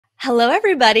Hello,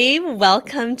 everybody.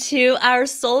 Welcome to our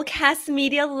Soulcast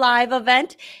Media live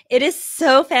event. It is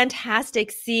so fantastic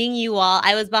seeing you all.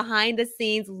 I was behind the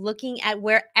scenes looking at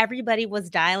where everybody was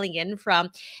dialing in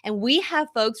from. And we have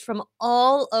folks from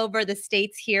all over the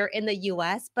states here in the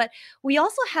US, but we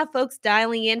also have folks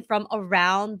dialing in from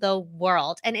around the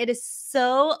world. And it is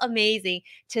so amazing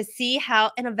to see how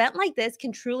an event like this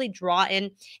can truly draw in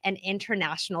an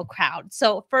international crowd.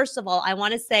 So, first of all, I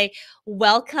want to say,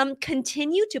 welcome.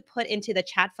 Continue to put into the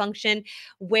chat function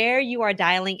where you are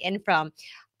dialing in from.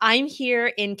 I'm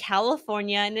here in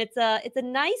California and it's a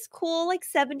nice cool like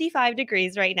 75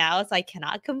 degrees right now, so I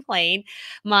cannot complain.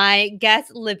 My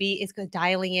guest Libby is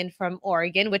dialing in from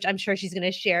Oregon, which I'm sure she's going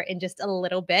to share in just a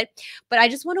little bit. But I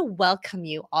just want to welcome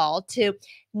you all to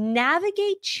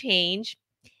navigate change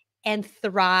and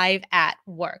thrive at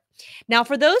work. Now,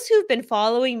 for those who've been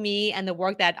following me and the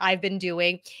work that I've been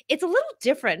doing, it's a little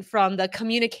different from the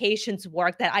communications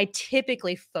work that I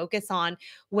typically focus on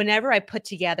whenever I put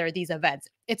together these events.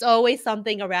 It's always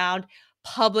something around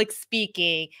public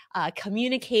speaking,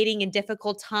 communicating in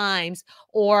difficult times,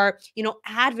 or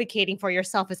advocating for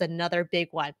yourself is another big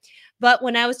one. But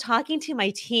when I was talking to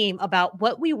my team about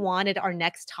what we wanted our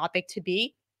next topic to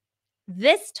be,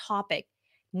 this topic,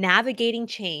 navigating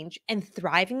change and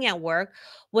thriving at work,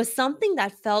 was something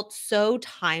that felt so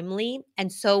timely and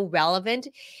so relevant.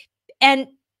 And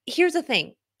here's the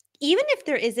thing, even if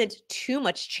there isn't too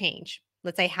much change,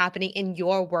 let's say happening in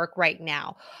your work right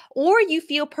now, or you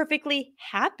feel perfectly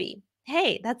happy,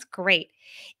 hey, that's great.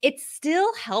 It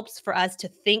still helps for us to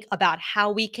think about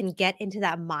how we can get into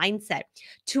that mindset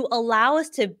to allow us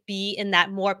to be in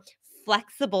that more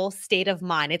flexible state of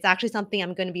mind. It's actually something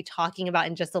I'm going to be talking about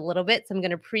in just a little bit, so I'm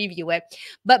going to preview it.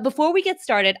 But before we get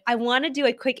started, I want to do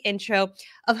a quick intro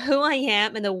of who I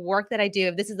am and the work that I do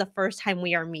if this is the first time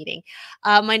we are meeting.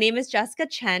 My name is Jessica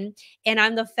Chen, and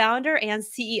I'm the founder and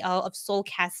CEO of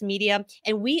Soulcast Media,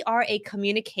 and we are a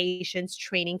communications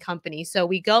training company. So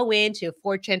we go into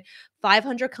Fortune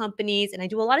 500 companies, and I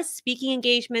do a lot of speaking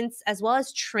engagements as well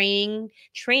as training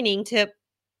to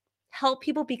help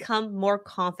people become more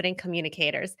confident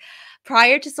communicators.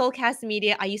 Prior to Soulcast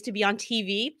Media, I used to be on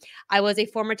TV. I was a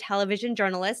former television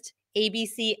journalist,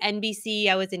 ABC, NBC.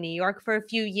 I was in New York for a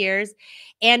few years.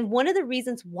 And one of the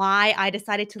reasons why I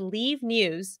decided to leave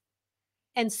news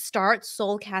and start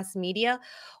Soulcast Media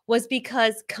was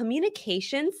because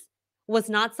communications was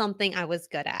not something I was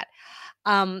good at.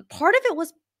 Part of it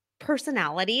was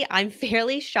personality. I'm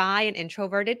fairly shy and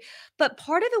introverted, but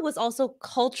part of it was also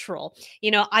cultural.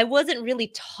 I wasn't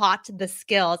really taught the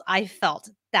skills I felt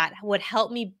that would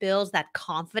help me build that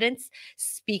confidence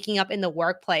speaking up in the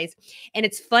workplace. And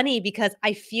it's funny because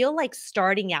I feel like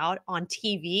starting out on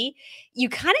TV, you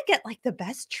kind of get like the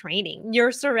best training.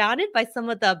 You're surrounded by some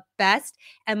of the best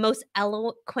and most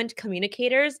eloquent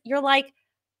communicators. You're like,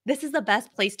 this is the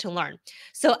best place to learn.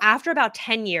 So after about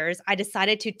 10 years, I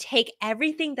decided to take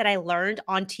everything that I learned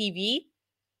on TV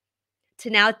to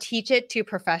now teach it to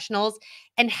professionals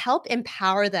and help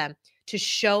empower them to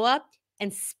show up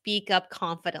and speak up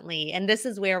confidently. And this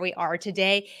is where we are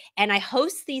today. And I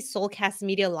host these Soulcast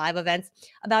Media live events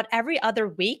about every other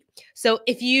week. So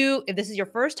if this is your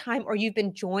first time or you've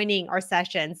been joining our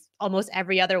sessions almost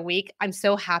every other week, I'm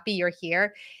so happy you're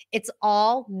here. It's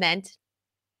all meant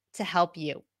to help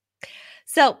you.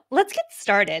 So let's get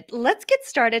started. Let's get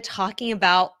started talking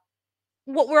about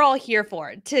what we're all here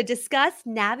for, to discuss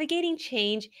navigating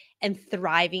change and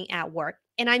thriving at work.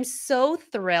 And I'm so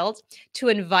thrilled to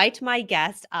invite my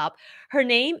guest up. Her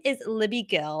name is Libby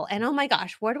Gill. And oh my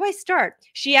gosh, where do I start?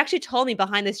 She actually told me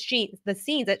behind the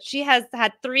scenes that she has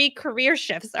had 3 career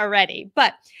shifts already.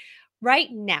 But right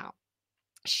now,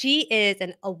 she is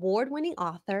an award-winning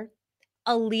author,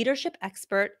 a leadership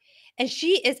expert, and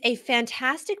she is a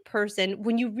fantastic person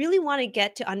when you really want to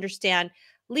get to understand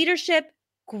leadership,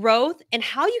 growth, and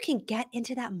how you can get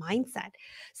into that mindset.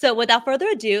 So without further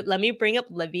ado, let me bring up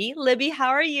Libby. Libby, how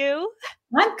are you?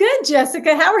 I'm good,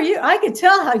 Jessica. How are you? I could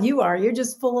tell how you are. You're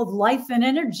just full of life and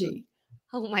energy.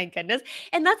 Oh my goodness.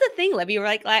 And that's the thing, Libby,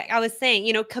 like I was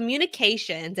saying,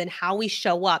 communications and how we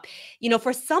show up,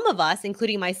 for some of us,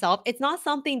 including myself, it's not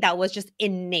something that was just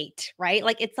innate, right?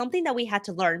 Like it's something that we had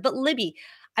to learn. But Libby,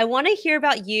 I want to hear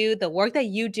about you, the work that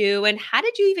you do, and how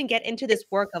did you even get into this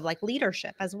work of like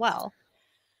leadership as well?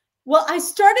 Well, I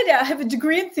have a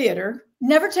degree in theater,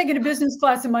 never taken a business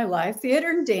class in my life, theater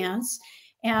and dance.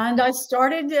 And I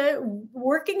started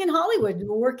working in Hollywood,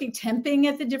 temping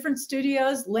at the different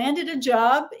studios, landed a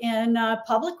job in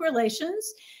public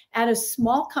relations at a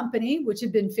small company, which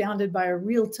had been founded by a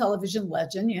real television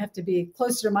legend. You have to be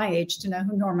closer to my age to know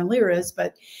who Norman Lear is,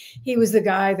 but he was the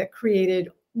guy that created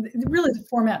really the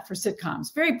format for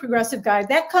sitcoms. Very progressive guy.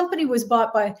 That company was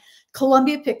bought by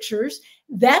Columbia Pictures.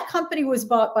 That company was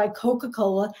bought by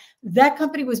Coca-Cola. That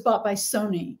company was bought by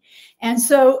Sony. And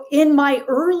so in my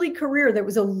early career, there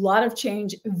was a lot of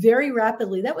change very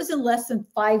rapidly. That was in less than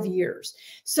 5 years.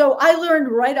 So I learned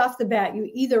right off the bat, you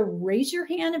either raise your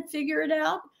hand and figure it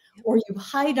out, or you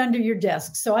hide under your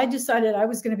desk. So I decided I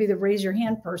was going to be the raise your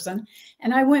hand person.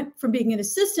 And I went from being an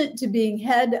assistant to being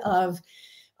head of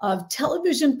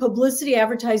television publicity,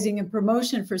 advertising, and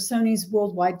promotion for Sony's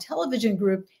worldwide television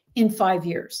group in 5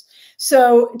 years.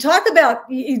 So talk about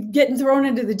getting thrown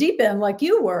into the deep end like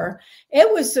you were.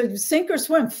 It was a sink or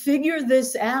swim, figure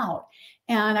this out.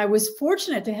 And I was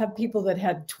fortunate to have people that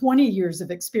had 20 years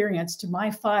of experience to my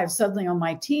 5 suddenly on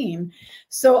my team.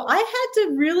 So I had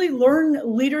to really learn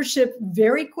leadership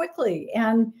very quickly.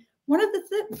 And one of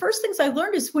the first things I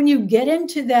learned is when you get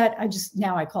into that,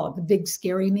 now I call it the big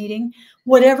scary meeting,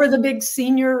 whatever the big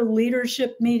senior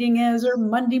leadership meeting is, or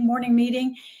Monday morning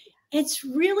meeting, it's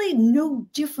really no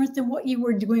different than what you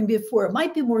were doing before. It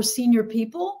might be more senior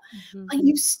people, but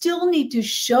you still need to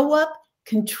show up,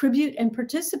 contribute, and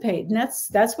participate. And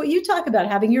that's what you talk about,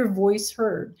 having your voice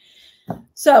heard.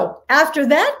 So after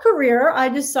that career, I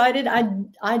decided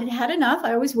I'd had enough.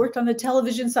 I always worked on the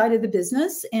television side of the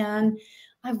business, and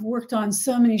I've worked on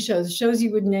so many shows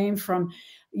you would name from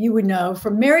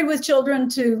Married with Children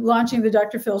to launching the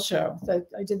Dr. Phil show.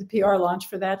 I did the PR launch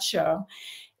for that show.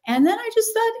 And then I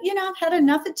just thought, I've had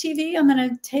enough of TV. I'm going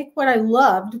to take what I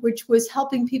loved, which was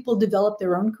helping people develop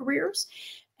their own careers.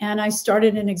 And I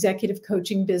started an executive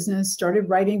coaching business, started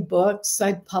writing books.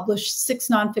 I published 6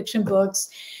 nonfiction books.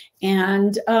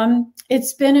 And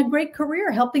it's been a great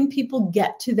career helping people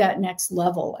get to that next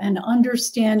level and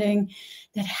understanding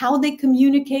that how they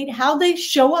communicate, how they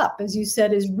show up, as you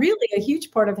said, is really a huge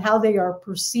part of how they are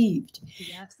perceived.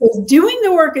 Yes. So doing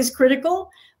the work is critical,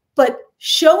 but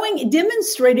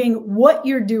demonstrating what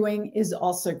you're doing is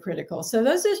also critical. So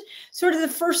those are sort of the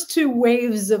first 2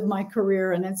 waves of my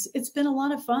career. And it's been a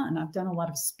lot of fun. I've done a lot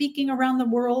of speaking around the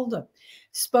world. I've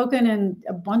spoken in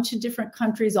a bunch of different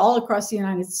countries all across the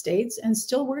United States, and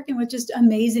still working with just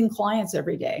amazing clients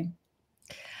every day.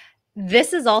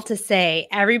 This is all to say,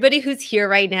 everybody who's here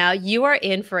right now, you are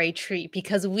in for a treat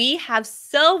because we have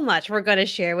so much we're going to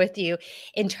share with you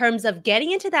in terms of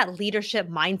getting into that leadership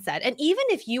mindset. And even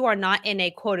if you are not in a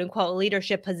quote unquote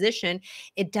leadership position,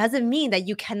 it doesn't mean that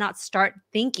you cannot start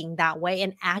thinking that way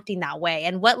and acting that way.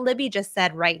 And what Libby just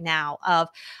said right now of,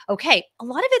 okay, a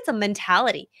lot of it's a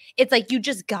mentality. It's like you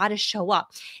just got to show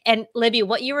up. And Libby,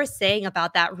 what you were saying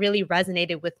about that really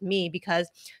resonated with me because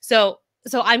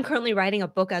so I'm currently writing a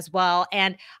book as well.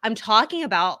 And I'm talking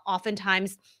about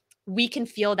oftentimes we can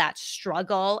feel that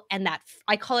struggle and that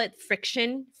I call it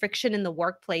friction in the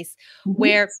workplace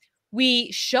where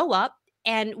we show up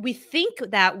and we think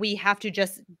that we have to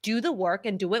just do the work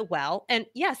and do it well. And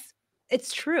yes,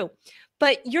 it's true.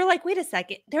 But you're like, wait a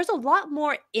second, there's a lot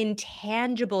more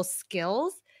intangible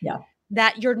skills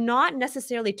that you're not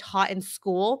necessarily taught in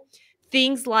school.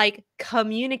 Things like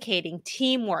communicating,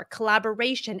 teamwork,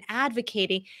 collaboration,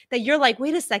 advocating, that you're like,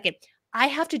 wait a second, I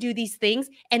have to do these things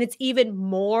and it's even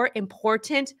more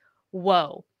important.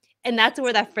 Whoa. And that's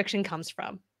where that friction comes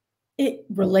from.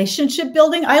 Relationship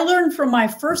building. I learned from my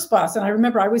first boss. And I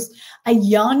remember I was a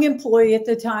young employee at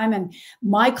the time, and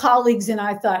my colleagues and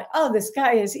I thought, oh, this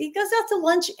guy he goes out to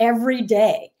lunch every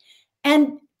day.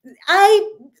 And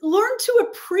I learned to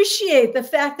appreciate the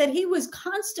fact that he was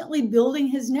constantly building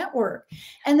his network,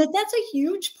 and that's a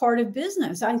huge part of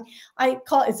business. I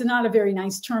call it's not a very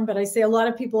nice term, but I say a lot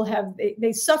of people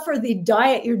they suffer the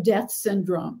die at your death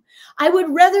syndrome. I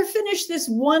would rather finish this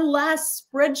one last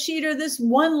spreadsheet or this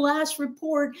one last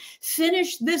report,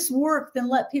 finish this work than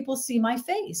let people see my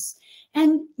face.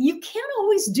 And you can't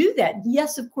always do that.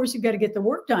 Yes, of course, you've got to get the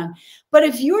work done. But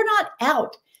if you're not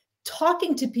out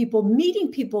talking to people,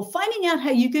 meeting people, finding out how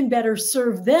you can better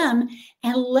serve them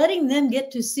and letting them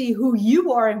get to see who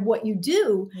you are and what you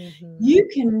do, you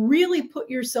can really put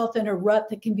yourself in a rut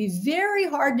that can be very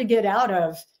hard to get out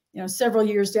of, several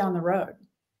years down the road.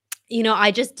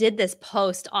 I just did this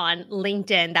post on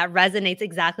LinkedIn that resonates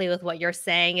exactly with what you're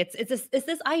saying. It's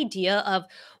this idea of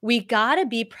we got to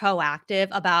be proactive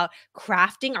about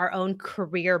crafting our own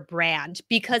career brand,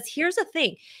 because here's the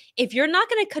thing. If you're not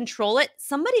going to control it,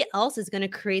 somebody else is going to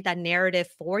create that narrative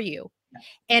for you.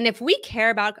 And if we care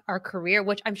about our career,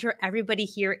 which I'm sure everybody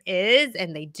here is,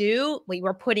 and they do,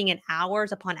 we're putting in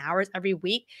hours upon hours every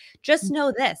week, just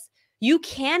know this. You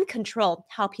can control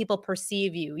how people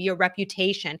perceive you, your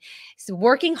reputation. So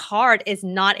working hard is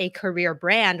not a career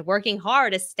brand. Working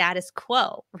hard is status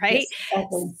quo, right? Yes,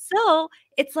 exactly. So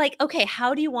it's like, okay,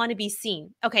 how do you want to be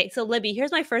seen? Okay, so Libby,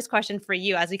 here's my first question for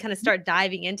you as we kind of start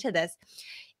diving into this.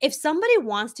 If somebody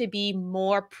wants to be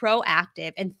more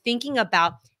proactive and thinking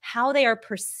about how they are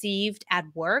perceived at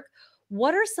work,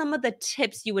 what are some of the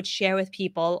tips you would share with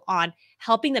people on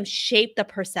helping them shape the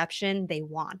perception they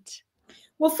want?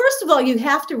 Well, first of all, you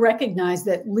have to recognize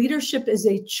that leadership is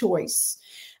a choice.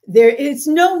 There, it's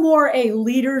no more a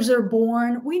leaders are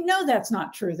born. We know that's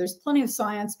not true. There's plenty of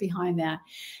science behind that.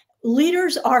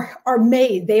 Leaders are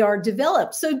made, they are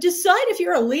developed. So decide if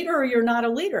you're a leader or you're not a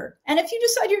leader. And if you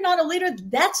decide you're not a leader,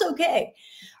 that's okay.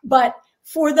 But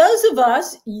for those of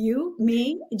us, you,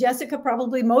 me, Jessica,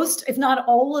 probably most, if not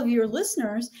all of your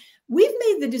listeners, we've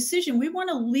made the decision we want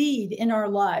to lead in our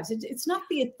lives. It's not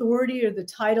the authority or the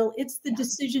title, it's the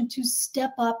decision to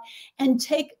step up and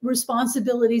take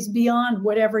responsibilities beyond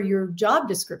whatever your job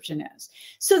description is.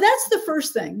 So that's the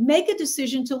first thing. Make a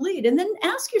decision to lead, and then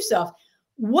ask yourself,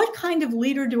 what kind of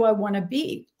leader do I want to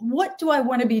be? What do I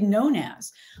want to be known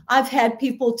as? I've had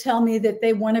people tell me that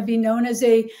they want to be known as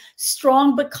a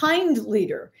strong but kind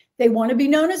leader. They want to be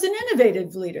known as an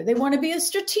innovative leader. They want to be a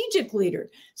strategic leader.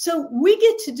 So we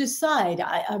get to decide.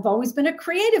 I've always been a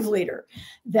creative leader.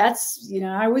 That's,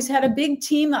 I always had a big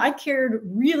team. I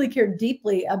really cared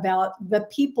deeply about the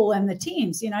people and the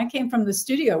teams. I came from the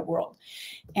studio world.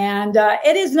 And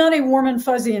it is not a warm and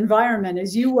fuzzy environment,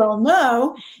 as you well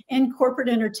know, in corporate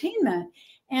entertainment.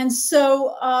 And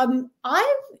so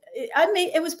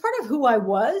it was part of who I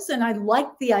was. And I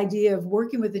liked the idea of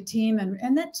working with a team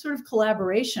and that sort of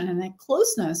collaboration and that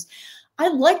closeness. I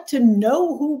like to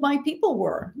know who my people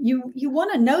were. You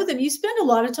want to know them. You spend a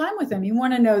lot of time with them. You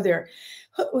want to know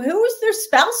who is their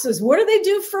spouses? What do they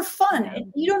do for fun?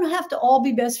 And you don't have to all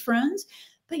be best friends,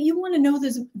 but you want to know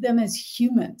them as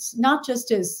humans, not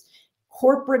just as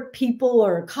corporate people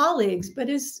or colleagues, but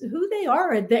as who they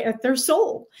are at their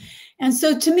soul. And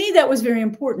so to me, that was very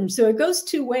important. So it goes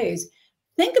two ways.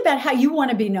 Think about how you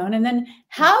want to be known, and then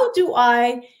how do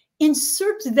I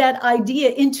insert that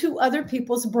idea into other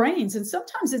people's brains? And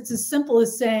sometimes it's as simple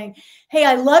as saying, hey,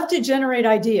 I love to generate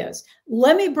ideas.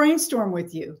 Let me brainstorm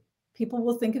with you. People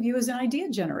will think of you as an idea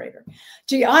generator.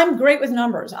 Gee, I'm great with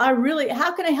numbers. How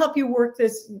can I help you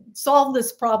solve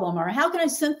this problem? Or how can I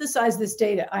synthesize this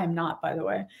data? I am not, by the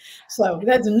way. So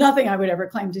that's nothing I would ever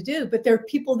claim to do. But there are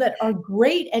people that are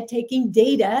great at taking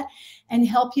data and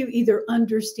help you either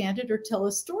understand it or tell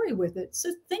a story with it.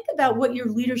 So think about what your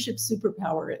leadership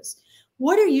superpower is.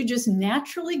 What are you just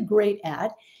naturally great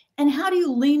at? And how do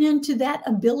you lean into that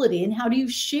ability? And how do you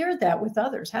share that with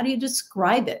others? How do you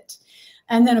describe it?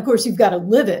 And then, of course, you've got to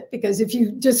live it, because if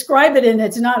you describe it and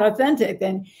it's not authentic,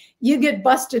 then you get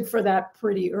busted for that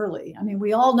pretty early. I mean,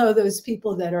 we all know those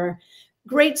people that are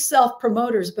great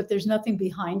self-promoters, but there's nothing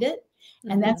behind it.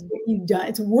 And that's what you've done.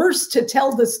 It's worse to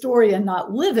tell the story and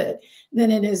not live it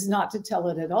than it is not to tell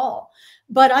it at all.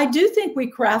 But I do think we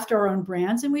craft our own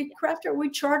brands, and we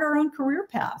chart our own career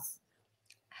path.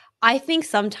 I think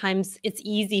sometimes it's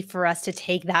easy for us to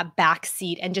take that back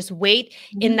seat and just wait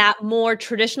in that more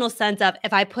traditional sense of,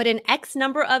 if I put in X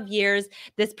number of years,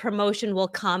 this promotion will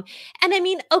come. And I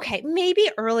mean, okay, maybe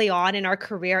early on in our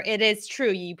career, it is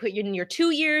true. You put in your 2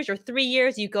 years or 3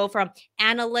 years, you go from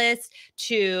analyst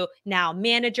to now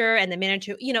manager, and the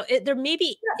manager, there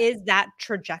maybe is that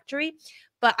trajectory.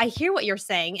 But I hear what you're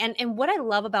saying. And what I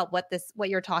love about what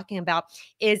you're talking about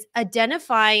is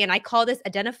identifying, and I call this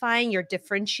identifying your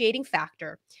differentiating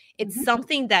factor. It's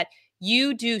something that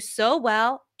you do so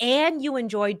well and you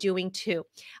enjoy doing too.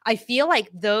 I feel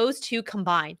like those two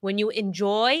combined, when you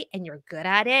enjoy and you're good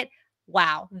at it,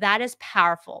 wow, that is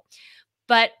powerful.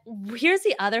 But here's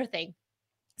the other thing.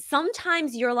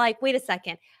 Sometimes you're like, wait a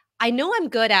second. I know I'm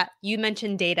good at, you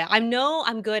mentioned data. I know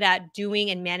I'm good at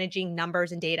doing and managing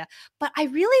numbers and data, but I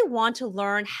really want to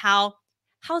learn how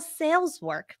sales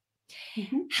work.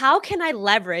 How can I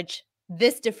leverage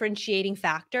this differentiating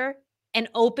factor and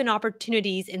open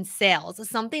opportunities in sales?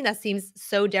 Something that seems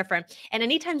so different. And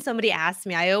anytime somebody asks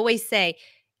me, I always say,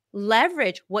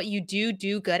 leverage what you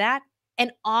do good at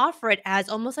and offer it as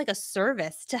almost like a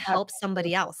service to help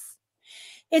somebody else.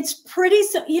 It's pretty,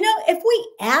 if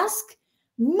we ask,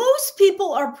 most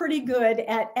people are pretty good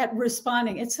at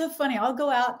responding. It's so funny. I'll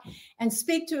go out and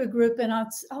speak to a group, and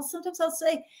I'll sometimes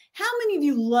say, how many of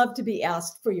you love to be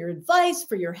asked for your advice,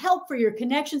 for your help, for your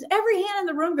connections? Every hand in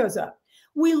the room goes up.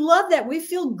 We love that. We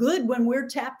feel good when we're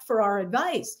tapped for our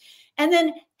advice. And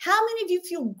then how many of you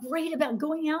feel great about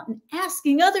going out and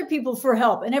asking other people for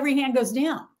help? And every hand goes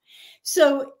down.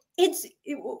 So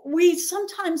we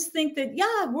sometimes think that,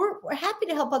 yeah, we're happy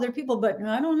to help other people, but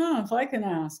I don't know if I can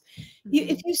ask.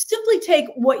 If you simply take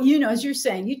what you know, as you're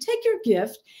saying, you take your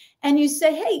gift and you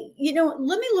say, hey,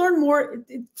 let me learn more.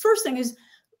 First thing is,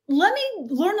 let me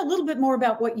learn a little bit more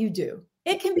about what you do.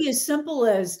 It can be as simple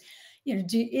as,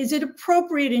 is it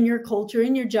appropriate in your culture,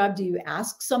 in your job? Do you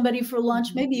ask somebody for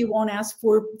lunch? Maybe you won't ask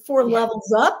for four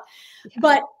levels up,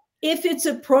 but if it's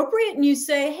appropriate and you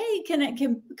say, hey, can we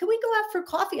go out for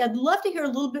coffee? I'd love to hear a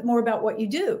little bit more about what you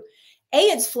do. A,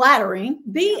 it's flattering.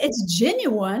 B, it's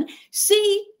genuine.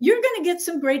 C, you're going to get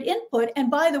some great input.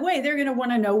 And by the way, they're going to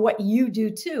want to know what you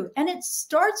do too. And it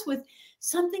starts with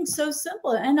something so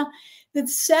simple. And the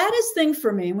saddest thing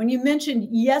for me, when you mentioned,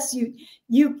 yes,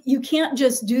 you can't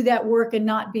just do that work and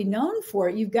not be known for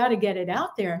it. You've got to get it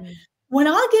out there. When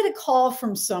I get a call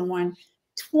from someone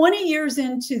 20 years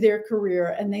into their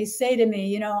career and they say to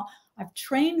me, I've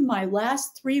trained my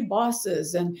last 3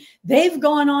 bosses and they've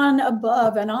gone on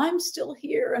above and I'm still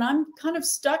here and I'm kind of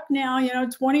stuck now,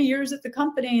 20 years at the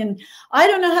company and I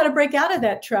don't know how to break out of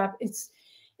that trap. It's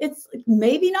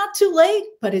maybe not too late,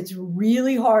 but it's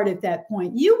really hard at that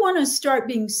point. You want to start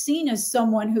being seen as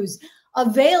someone who's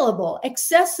available,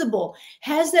 accessible,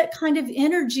 has that kind of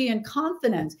energy and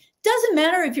confidence. Doesn't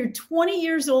matter if you're 20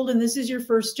 years old and this is your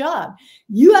first job.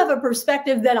 You have a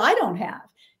perspective that I don't have.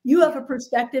 You have a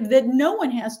perspective that no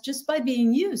one has just by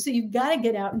being you. So you've got to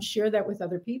get out and share that with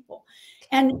other people.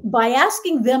 And by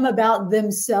asking them about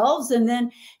themselves and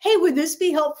then, hey, would this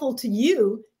be helpful to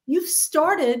you? You've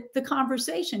started the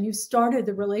conversation. You've started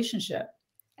the relationship.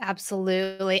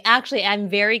 Absolutely. Actually, I'm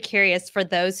very curious for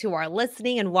those who are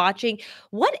listening and watching,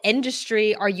 what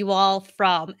industry are you all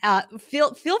from?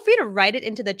 Feel free to write it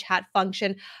into the chat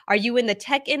function. Are you in the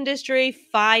tech industry,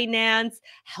 finance,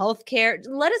 healthcare?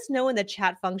 Let us know in the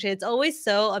chat function. It's always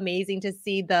so amazing to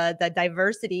see the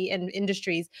diversity in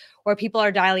industries where people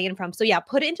are dialing in from. So yeah,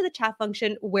 put it into the chat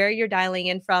function where you're dialing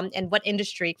in from and what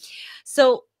industry.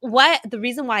 So the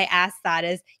reason why I asked that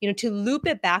is, to loop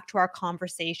it back to our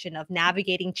conversation of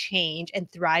navigating change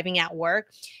and thriving at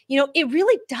work, it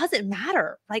really doesn't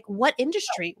matter like what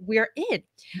industry we're in.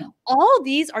 No. All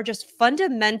these are just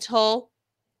fundamental,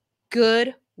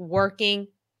 good working.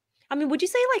 I mean, would you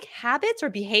say like habits or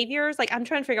behaviors? Like I'm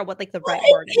trying to figure out what like the right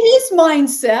word is. It is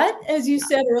mindset, as you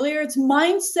said earlier. It's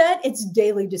mindset, it's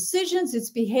daily decisions, it's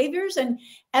behaviors. And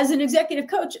as an executive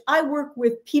coach, I work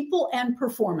with people and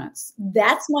performance.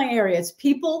 That's my area. It's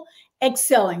people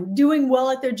excelling, doing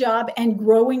well at their job and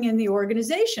growing in the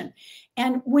organization.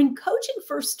 And when coaching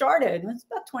first started, that's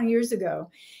about 20 years ago,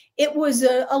 it was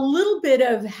a little bit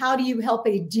of how do you help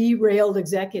a derailed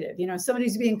executive?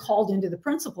 Somebody's being called into the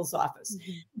principal's office.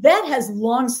 That has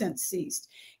long since ceased.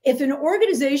 If an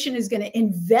organization is going to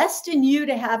invest in you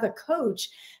to have a coach,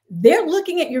 they're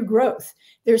looking at your growth.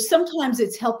 Sometimes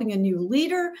it's helping a new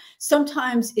leader.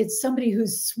 Sometimes it's somebody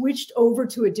who's switched over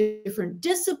to a different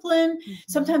discipline.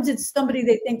 Sometimes it's somebody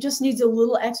they think just needs a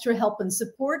little extra help and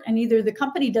support. And either the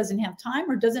company doesn't have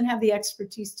time or doesn't have the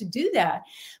expertise to do that.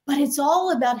 But it's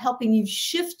all about helping you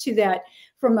shift to that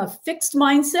from a fixed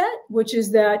mindset, which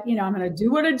is that, I'm going to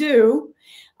do what I do.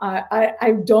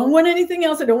 I don't want anything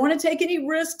else. I don't want to take any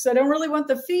risks. I don't really want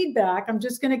the feedback. I'm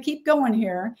just going to keep going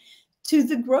here. To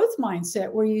the growth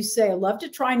mindset where you say, I love to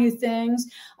try new things.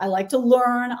 I like to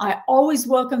learn. I always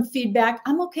welcome feedback.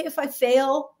 I'm okay if I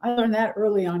fail. I learned that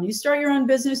early on. You start your own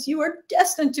business, you are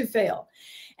destined to fail.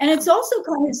 And it's also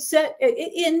kind of set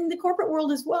in the corporate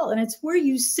world as well. And it's where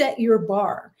you set your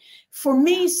bar. For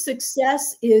me,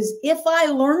 success is if I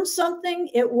learned something,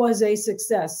 it was a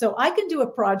success. So I can do a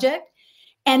project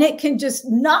and it can just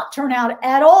not turn out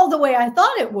at all the way I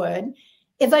thought it would.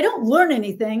 If I don't learn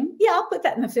anything, I'll put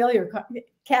that in the failure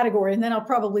category, and then I'll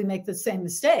probably make the same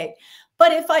mistake.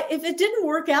 But if it didn't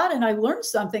work out and I learned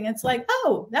something, it's like,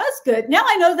 oh, that's good. Now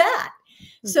I know that.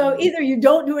 So either you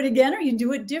don't do it again or you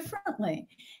do it differently.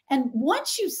 And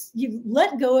once you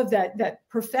let go of that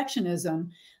perfectionism,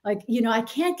 like, I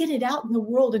can't get it out in the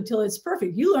world until it's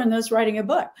perfect. You learn this writing a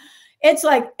book. It's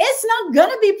like, it's not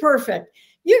going to be perfect.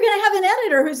 You're going to have an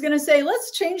editor who's going to say,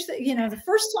 let's change the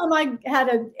first time I had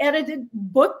an edited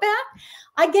book back,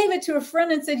 I gave it to a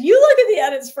friend and said, you look at the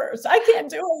edits first. I can't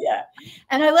do it yet.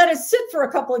 And I let it sit for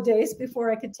a couple of days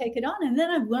before I could take it on. And then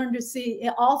I've learned to see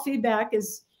all feedback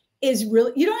is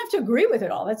really, you don't have to agree with it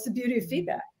all. That's the beauty of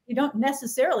feedback. You don't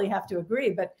necessarily have to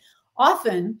agree, but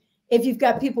often if you've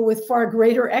got people with far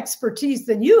greater expertise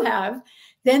than you have,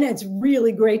 then it's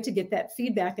really great to get that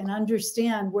feedback and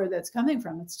understand where that's coming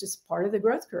from. It's just part of the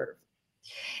growth curve.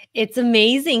 It's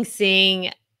amazing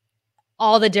seeing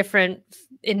all the different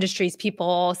industries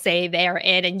people say they're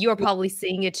in, and you're probably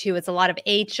seeing it too. It's a lot of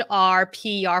HR,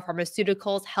 PR,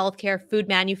 pharmaceuticals, healthcare, food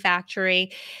manufacturing,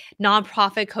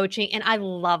 nonprofit coaching. And I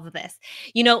love this.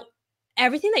 You know,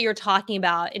 everything that you're talking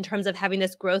about in terms of having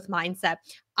this growth mindset,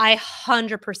 I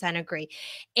 100% agree.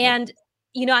 Yeah. And,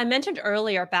 you know, I mentioned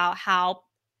earlier about how,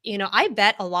 you know, I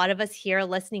bet a lot of us here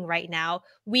listening right now,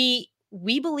 we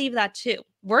believe that too.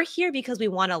 We're here because we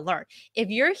want to learn. If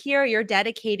you're here, you're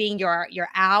dedicating your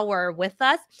hour with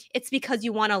us, it's because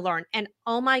you want to learn. And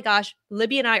oh my gosh,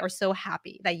 Libby and I are so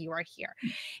happy that you are here.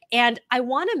 And I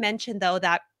want to mention though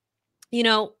that, you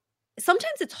know,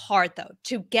 sometimes it's hard though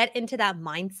to get into that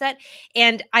mindset.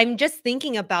 And I'm just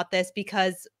thinking about this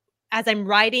because as I'm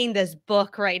writing this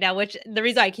book right now, which the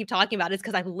reason I keep talking about is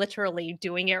because I'm literally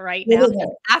doing it right now. Living it.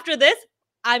 After this,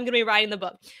 I'm going to be writing the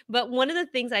book. But one of the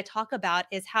things I talk about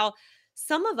is how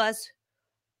some of us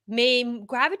may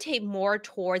gravitate more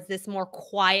towards this more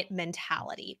quiet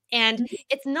mentality. And Mhm.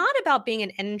 it's not about being an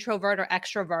introvert or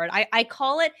extrovert. I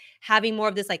call it having more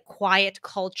of this like quiet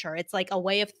culture. It's like a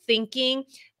way of thinking,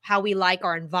 how we like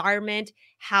our environment,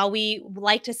 how we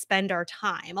like to spend our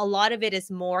time. A lot of it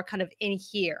is more kind of in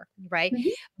here, right?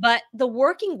 Mhm. But the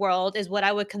working world is what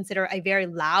I would consider a very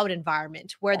loud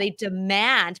environment where they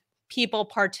demand people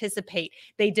participate,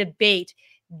 they debate,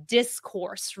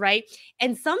 discourse, right?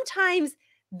 And sometimes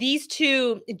these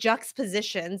two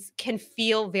juxtapositions can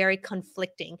feel very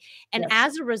conflicting. And Yes.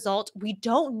 as a result, we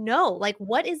don't know like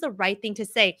what is the right thing to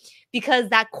say because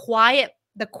the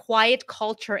quiet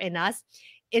culture in us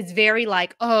is very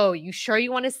like, oh, you sure you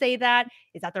want to say that?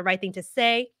 Is that the right thing to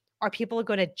say? Are people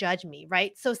going to judge me?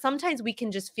 Right. So sometimes we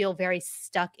can just feel very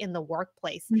stuck in the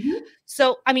workplace. Mhm.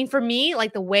 So, I mean, for me,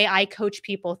 like the way I coach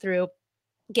people through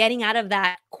getting out of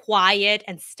that quiet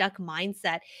and stuck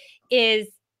mindset is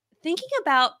thinking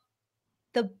about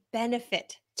the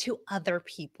benefit to other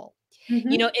people.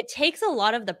 You know, Mhm. it takes a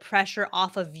lot of the pressure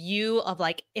off of you of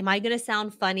like, am I going to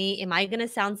sound funny? Am I going to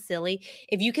sound silly?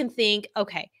 If you can think,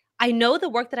 okay, I know the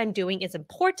work that I'm doing is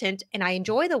important and I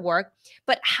enjoy the work,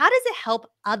 but how does it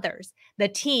help others, the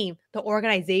team, the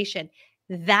organization?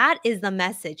 That is the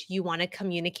message you want to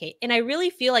communicate. And I really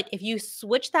feel like if you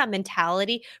switch that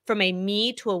mentality from a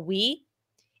me to a we,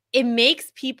 it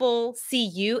makes people see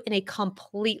you in a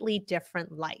completely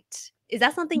different light. Is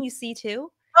that something you see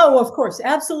too? Oh, of course,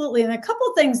 absolutely. And a couple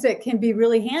of things that can be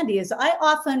really handy is I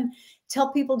often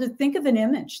tell people to think of an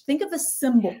image, think of a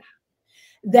symbol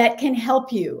that can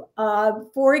help you.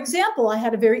 For example, I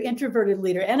had a very introverted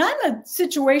leader, and I'm a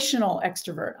situational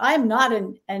extrovert. I am not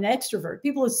an extrovert.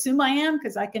 People assume I am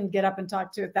because I can get up and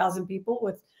talk to 1,000 people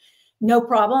with no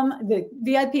problem. The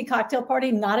VIP cocktail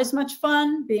party, not as much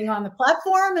fun. Being on the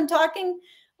platform and talking,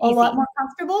 a lot Easy. more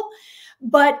comfortable.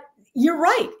 But you're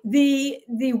right. The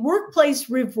workplace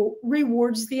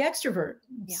rewards the extrovert.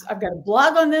 Yeah. I've got a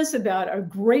blog on this about a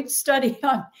great study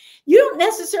on. You don't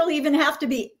necessarily even have to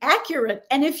be accurate,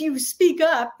 and if you speak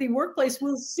up, the workplace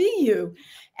will see you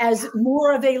as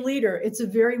more of a leader. It's a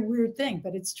very weird thing,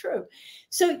 but it's true.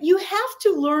 So you have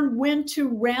to learn when to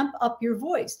ramp up your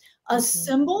voice. A Mhm.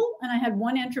 symbol, and I had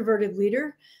one introverted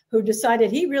leader who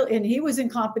decided he was in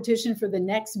competition for the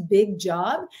next big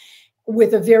job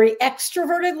with a very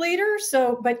extroverted leader.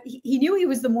 So, but he knew he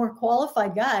was the more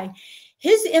qualified guy.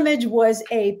 His image was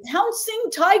a pouncing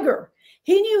tiger.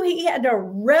 He knew he had to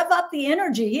rev up the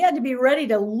energy. He had to be ready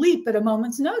to leap at a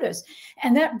moment's notice.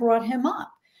 And that brought him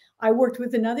up. I worked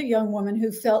with another young woman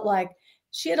who felt like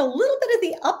she had a little bit of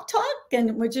the up talk,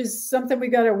 and which is something we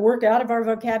got to work out of our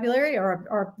vocabulary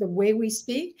or the way we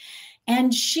speak.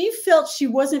 And she felt she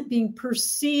wasn't being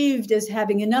perceived as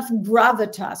having enough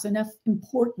gravitas, enough Mm.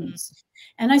 importance.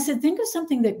 And I said, think of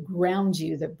something that grounds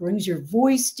you, that brings your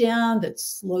voice down, that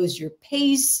slows your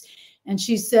pace. And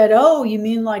she said, oh, you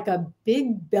mean like a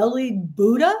big bellied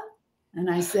Buddha? And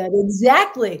I said,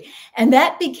 exactly. And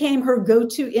that became her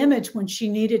go-to image when she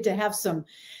needed to have some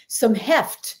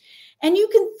heft. And you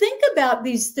can think about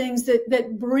these things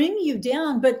that bring you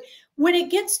down. But when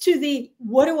it gets to the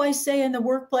what do I say in the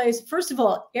workplace, first of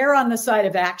all, err on the side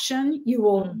of action. You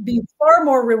will Mm. be far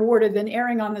more rewarded than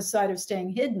erring on the side of staying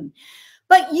hidden.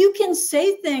 But you can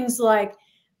say things like,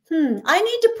 I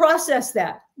need to process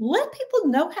that. Let people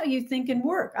know how you think and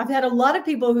work. I've had a lot of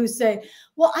people who say,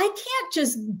 well, I can't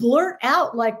just blurt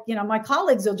out like, my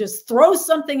colleagues will just throw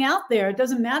something out there. It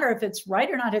doesn't matter if it's right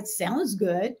or not. It sounds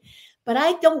good, but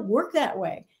I don't work that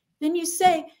way. Then you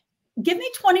say, give me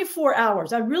 24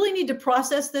 hours. I really need to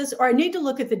process this, or I need to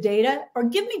look at the data, or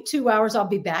give me 2 hours. I'll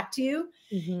be back to you.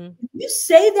 Mhm. You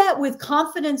say that with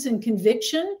confidence and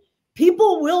conviction,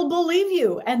 people will believe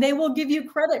you and they will give you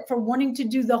credit for wanting to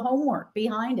do the homework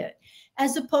behind it,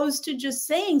 as opposed to just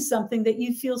saying something that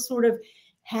you feel sort of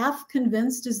half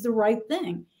convinced is the right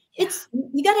thing. Yeah.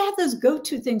 You got to have those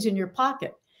go-to things in your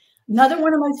pocket. Another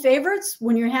one of my favorites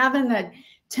when you're having that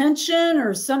tension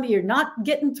or somebody you're not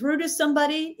getting through to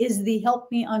somebody is the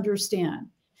help me understand.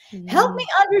 Help me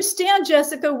understand,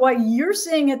 Jessica, why you're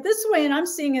seeing it this way and I'm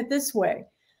seeing it this way.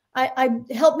 I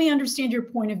help me understand your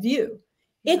point of view.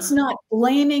 Yeah. It's not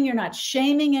blaming, you're not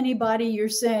shaming anybody. You're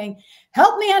saying,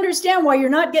 help me understand why you're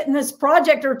not getting this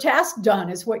project or task done,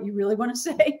 is what you really want to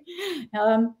say.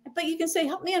 But you can say,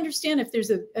 help me understand if there's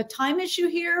a time issue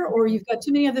here or you've got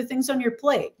too many other things on your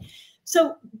plate.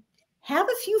 So have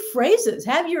a few phrases,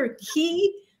 have your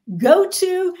key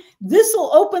go-to, this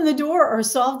will open the door or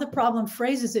solve the problem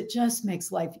phrases. It just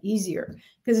makes life easier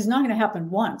because it's not going to happen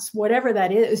once. Whatever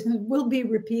that is, will be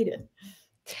repeated.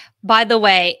 By the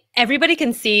way, everybody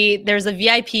can see there's a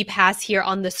VIP pass here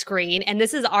on the screen. And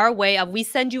this is our way of, we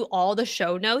send you all the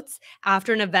show notes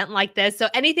after an event like this. So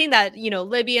anything that,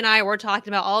 Libby and I were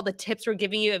talking about, all the tips we're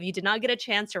giving you, if you did not get a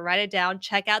chance to write it down,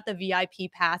 check out the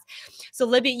VIP pass. So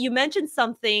Libby, you mentioned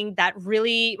something that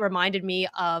really reminded me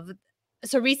of,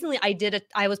 so recently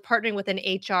I was partnering with an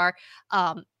HR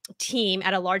team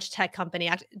at a large tech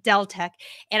company, Dell Tech.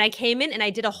 And I came in and I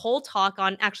did a whole talk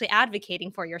on actually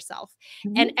advocating for yourself.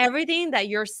 And everything that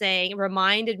you're saying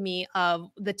reminded me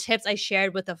of the tips I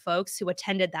shared with the folks who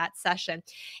attended that session.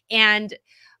 And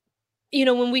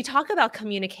when we talk about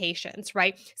communications,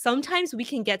 right? Sometimes we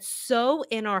can get so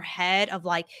in our head of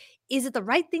like, is it the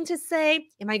right thing to say?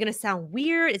 Am I going to sound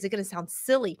weird? Is it going to sound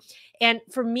silly? And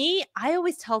for me, I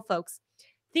always tell folks,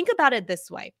 think about it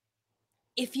this way.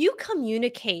 If you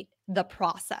communicate the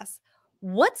process,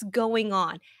 what's going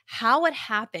on, how it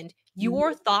happened,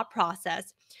 your thought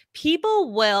process,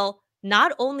 people will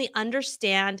not only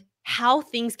understand how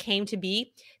things came to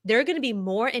be, they're going to be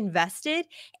more invested.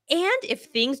 And if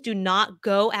things do not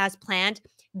go as planned,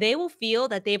 they will feel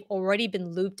that they've already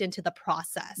been looped into the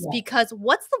process. Yeah. Because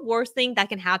what's the worst thing that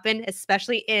can happen,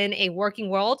 especially in a working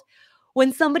world,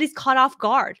 when somebody's caught off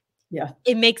guard? Yeah.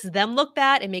 It makes them look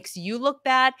bad. It makes you look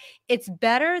bad. It's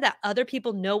better that other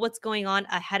people know what's going on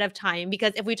ahead of time,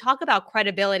 because if we talk about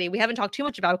credibility, we haven't talked too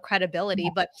much about credibility,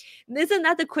 but isn't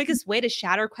that the quickest way to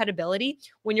shatter credibility,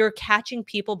 when you're catching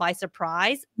people by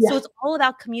surprise? Yeah. So it's all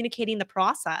about communicating the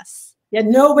process. Yeah,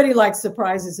 nobody likes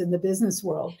surprises in the business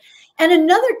world. And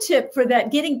another tip for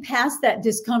that, getting past that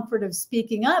discomfort of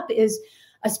speaking up, is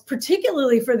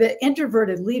particularly for the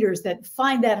introverted leaders that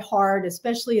find that hard,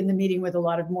 especially in the meeting with a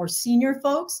lot of more senior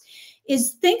folks,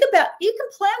 is think about, you can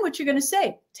plan what you're going to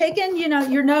say. Take in,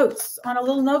 your notes on a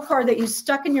little note card that you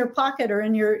stuck in your pocket or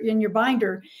in your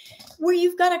binder, where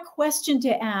you've got a question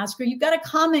to ask or you've got a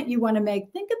comment you want to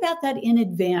make. Think about that in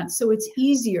advance so it's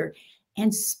easier.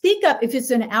 And speak up. If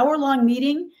it's an hour-long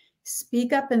meeting,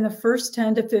 speak up in the first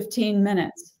 10 to 15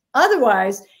 minutes.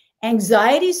 Otherwise,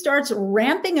 anxiety starts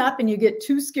ramping up and you get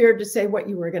too scared to say what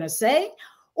you were going to say,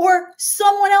 or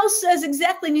someone else says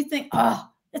exactly and you think, oh,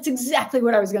 that's exactly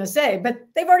what I was going to say, but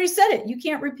they've already said it. You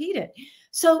can't repeat it.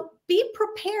 So be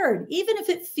prepared. Even if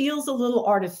it feels a little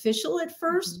artificial at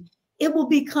first, it will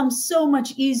become so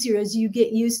much easier as you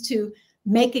get used to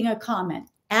making a comment,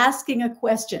 asking a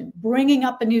question, bringing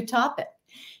up a new topic.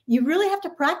 You really have to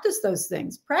practice those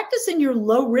things. Practice in your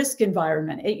low risk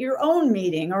environment, at your own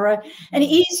meeting or an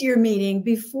easier meeting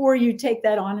before you take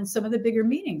that on in some of the bigger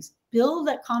meetings. Build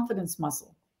that confidence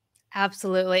muscle.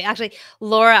 Absolutely. Actually,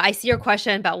 Laura, I see your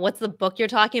question about what's the book you're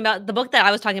talking about. The book that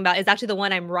I was talking about is actually the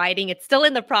one I'm writing. It's still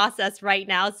in the process right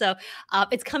now. So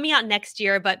it's coming out next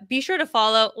year, but be sure to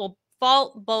follow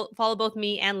both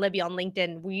me and Libby on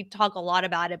LinkedIn. We talk a lot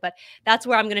about it, but that's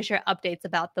where I'm going to share updates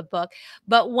about the book.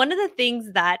 But one of the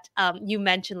things that you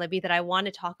mentioned, Libby, that I want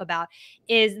to talk about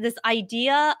is this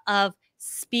idea of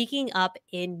speaking up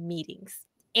in meetings.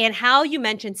 And how you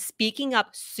mentioned speaking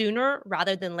up sooner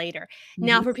rather than later.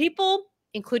 Now, for people,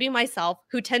 including myself,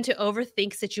 who tend to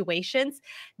overthink situations,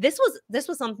 this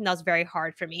was something that was very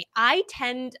hard for me. I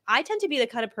tend to be the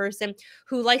kind of person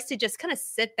who likes to just kind of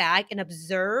sit back and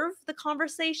observe the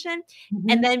conversation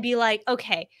and then be like,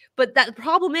 okay, but that the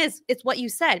problem is, it's what you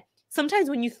said. Sometimes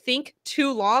when you think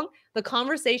too long, the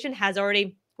conversation has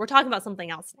already, we're talking about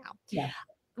something else now. Yeah.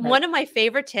 One of my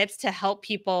favorite tips to help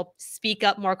people speak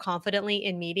up more confidently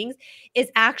in meetings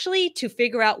is actually to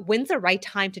figure out when's the right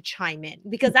time to chime in,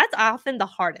 because that's often the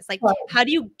hardest. Like, how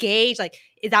do you gauge, like,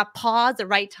 is that pause the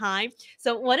right time?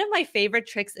 So one of my favorite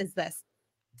tricks is this.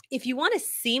 If you want to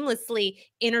seamlessly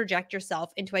interject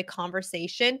yourself into a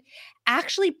conversation,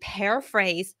 actually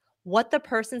paraphrase what the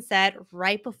person said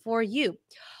right before you.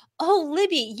 Oh,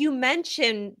 Libby, you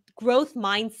mentioned growth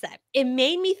mindset. It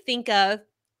made me think of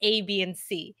A, B, and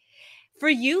C. For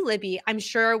you, Libby, I'm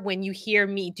sure when you hear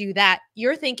me do that,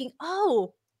 you're thinking,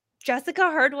 oh,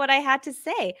 Jessica heard what I had to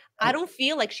say. I Right. don't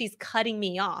feel like she's cutting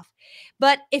me off.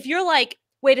 But if you're like,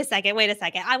 wait a second,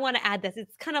 I want to add this.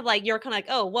 It's kind of like you're kind of like,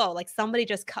 oh, whoa, like somebody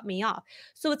just cut me off.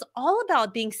 So it's all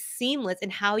about being seamless in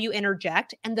how you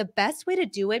interject. And the best way to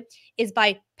do it is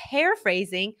by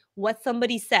paraphrasing what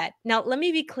somebody said. Now, let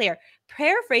me be clear,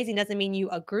 paraphrasing doesn't mean you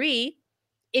agree.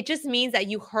 It just means that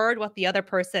you heard what the other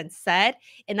person said,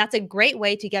 and that's a great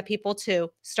way to get people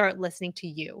to start listening to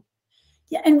you.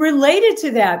 Yeah, and related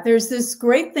to that, there's this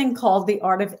great thing called the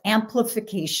art of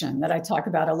amplification that I talk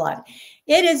about a lot.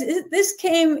 This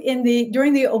came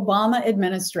during the Obama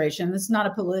administration. This is not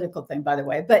a political thing, by the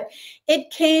way, but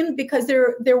it came because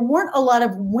there weren't a lot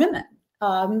of women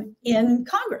in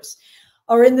Congress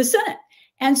or in the Senate.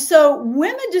 And so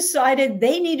women decided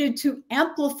they needed to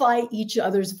amplify each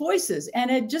other's voices. And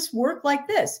it just worked like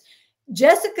this.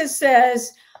 Jessica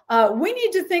says, we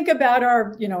need to think about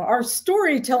our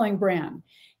storytelling brand.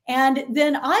 And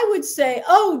then I would say,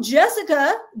 oh,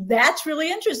 Jessica, that's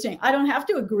really interesting. I don't have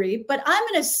to agree, but I'm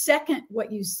going to second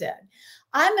what you said.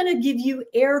 I'm going to give you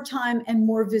airtime and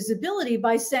more visibility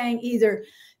by saying either,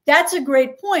 that's a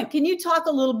great point. Can you talk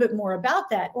a little bit more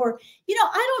about that? Or,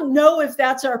 I don't know if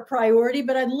that's our priority,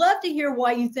 but I'd love to hear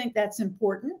why you think that's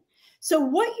important. So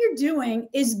what you're doing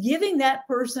is giving that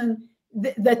person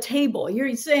the table.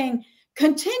 You're saying,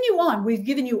 continue on. We've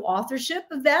given you authorship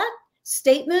of that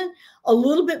statement, a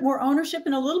little bit more ownership,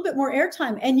 and a little bit more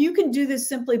airtime. And you can do this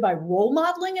simply by role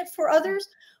modeling it for others,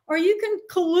 or you can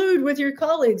collude with your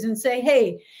colleagues and say,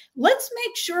 hey, let's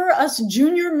make sure us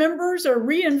junior members are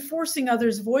reinforcing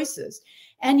others' voices.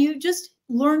 And you just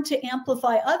learn to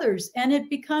amplify others. And it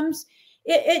becomes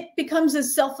a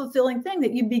self-fulfilling thing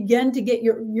that you begin to get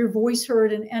your voice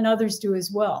heard, and others do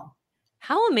as well.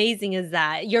 How amazing is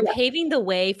that? You're Yeah. paving the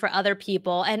way for other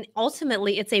people, and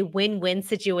ultimately it's a win-win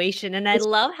situation. And I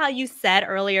love how you said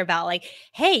earlier about like,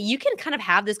 hey, you can kind of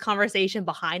have this conversation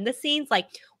behind the scenes. Like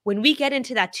when we get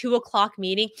into that 2 o'clock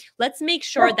meeting, let's make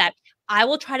sure that I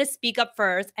will try to speak up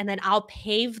first, and then I'll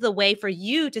pave the way for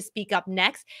you to speak up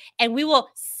next. And we will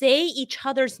say each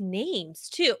other's names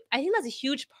too. I think that's a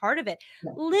huge part of it.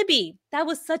 Yeah. Libby, that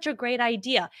was such a great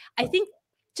idea. I think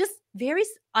just very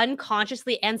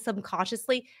unconsciously and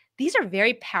subconsciously, these are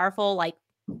very powerful, like,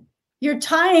 you're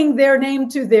tying their name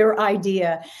to their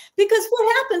idea, because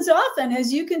what happens often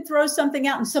is you can throw something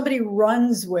out and somebody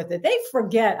runs with it. They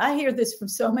forget. I hear this from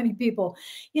so many people,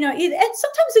 and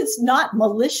sometimes it's not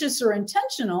malicious or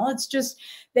intentional. It's just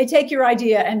they take your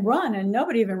idea and run, and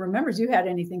nobody even remembers you had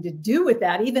anything to do with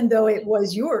that, even though it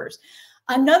was yours.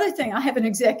 Another thing, I have an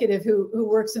executive who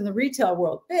works in the retail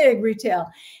world, big retail,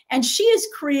 and she has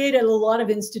created a lot of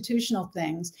institutional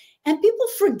things. And people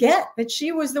forget that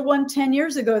she was the one 10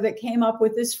 years ago that came up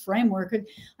with this framework. And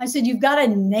I said, you've got to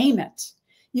name it.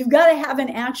 You've got to have an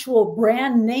actual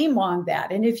brand name on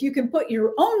that. And if you can put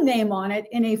your own name on it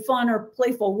in a fun or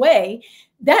playful way,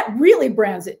 that really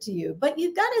brands it to you. But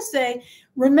you've got to say,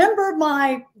 remember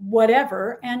my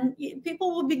whatever, and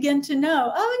people will begin to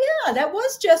know, oh yeah, that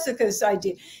was Jessica's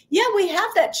idea. Yeah, we have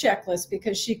that checklist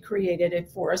because she created it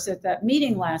for us at that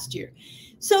meeting last year.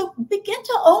 So begin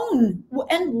to own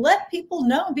and let people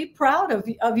know, be proud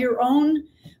of your own,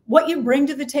 what you bring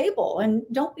to the table, and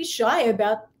don't be shy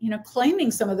about, claiming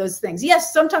some of those things.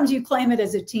 Yes, sometimes you claim it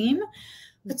as a team,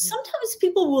 but sometimes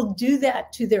people will do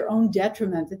that to their own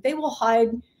detriment, that they will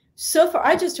hide so far.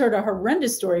 I just heard a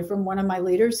horrendous story from one of my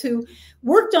leaders who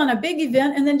worked on a big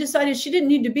event and then decided she didn't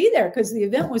need to be there because the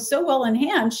event was so well in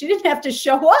hand. She didn't have to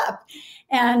show up.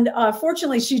 And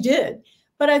fortunately she did.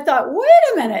 But I thought,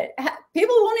 wait a minute,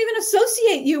 people won't even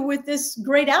associate you with this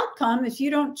great outcome if you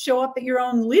don't show up at your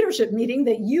own leadership meeting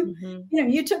that you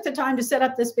took the time to set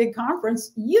up this big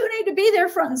conference. You need to be there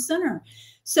front and center.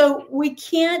 So we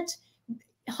can't,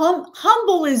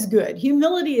 humble is good.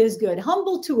 Humility is good.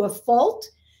 Humble to a fault,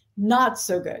 not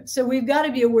so good. So we've got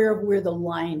to be aware of where the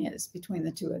line is between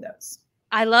the two of those.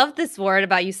 I love this word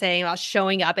about you saying about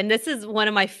showing up. And this is one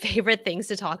of my favorite things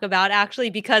to talk about, actually,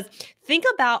 because think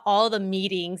about all the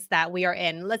meetings that we are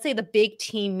in. Let's say the big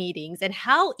team meetings, and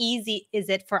how easy is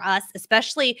it for us,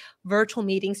 especially virtual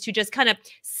meetings, to just kind of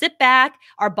sit back,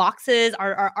 our boxes,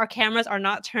 our cameras are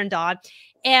not turned on.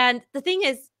 And the thing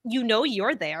is,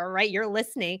 you're there, right? You're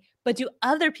listening, but do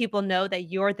other people know that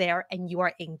you're there and you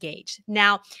are engaged?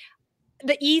 Now,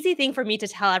 the easy thing for me to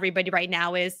tell everybody right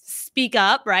now is speak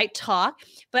up, right? Talk.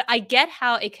 But I get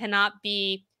how it cannot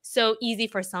be so easy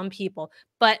for some people.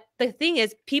 But the thing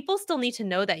is, people still need to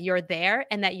know that you're there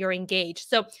and that you're engaged.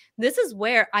 So this is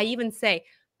where I even say,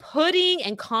 putting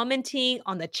and commenting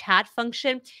on the chat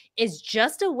function is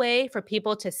just a way for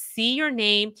people to see your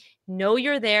name, know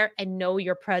you're there, and know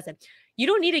you're present. You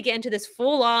don't need to get into this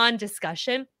full on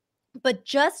discussion, but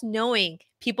just knowing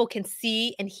people can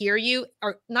see and hear you,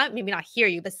 or not, maybe not hear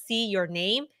you, but see your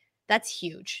name, that's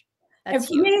huge. And That's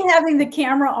for huge. me, having the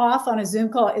camera off on a Zoom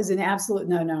call is an absolute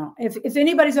no-no. If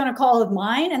anybody's on a call of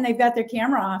mine and they've got their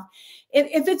camera off,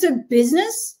 if it's a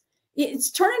business,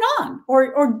 it's turn it on,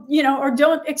 or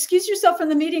don't excuse yourself from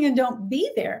the meeting and don't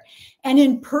be there. And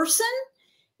in person,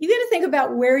 you got to think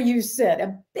about where you sit.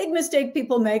 A big mistake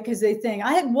people make because they think,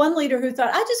 I had one leader who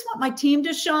thought, I just want my team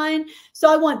to shine.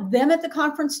 So I want them at the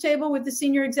conference table with the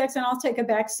senior execs and I'll take a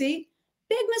back seat.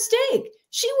 Big mistake.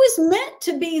 She was meant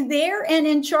to be there and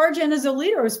in charge, and as a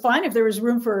leader, it was fine if there was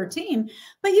room for her team,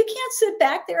 but you can't sit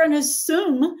back there and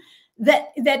assume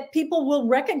that people will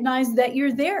recognize that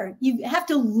you're there. You have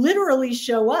to literally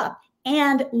show up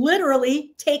and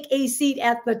literally take a seat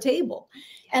at the table.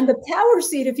 And the power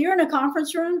seat, if you're in a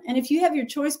conference room, and if you have your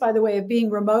choice, by the way, of being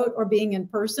remote or being in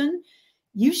person,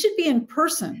 you should be in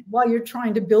person while you're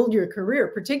trying to build your career,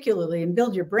 particularly, and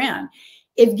build your brand.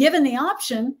 If given the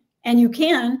option, and you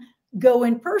can go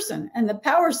in person. And the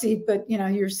power seat, but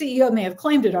your CEO may have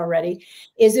claimed it already,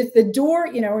 is if the door,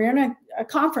 we're in a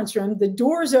conference room, the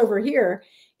door's over here,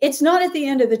 it's not at the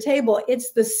end of the table,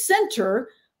 it's the center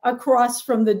across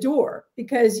from the door,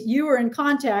 because you are in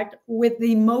contact with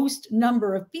the most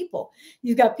number of people.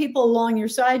 You've got people along your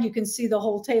side, you can see the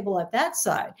whole table at that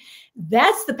side.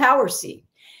 That's the power seat.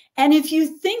 And if you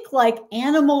think like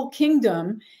Animal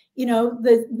Kingdom,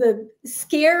 the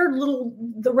scared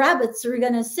the rabbits are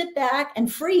going to sit back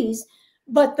and freeze,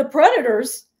 but the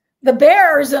predators, the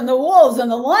bears and the wolves and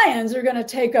the lions, are going to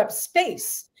take up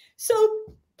space. So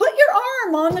put your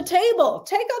arm on the table,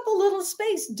 take up a little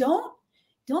space. Don't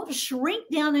shrink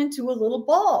down into a little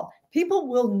ball. People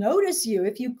will notice you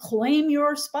if you claim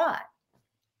your spot.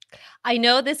 I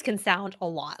know this can sound a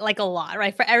lot,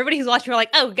 right? For everybody who's watching, we're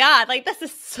like, oh God, like this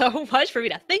is so much for me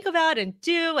to think about and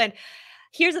do. And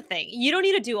here's the thing, you don't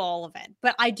need to do all of it,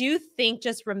 but I do think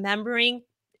just remembering,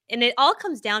 and it all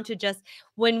comes down to just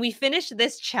when we finish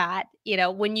this chat,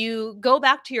 when you go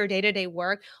back to your day-to-day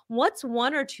work, what's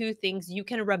one or two things you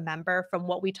can remember from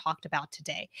what we talked about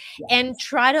today? Yes. And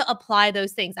try to apply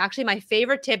those things. Actually, my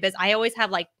favorite tip is I always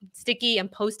have like sticky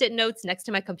and post-it notes next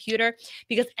to my computer,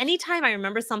 because anytime I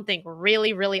remember something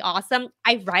really, really awesome,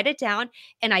 I write it down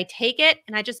and I take it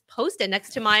and I just post it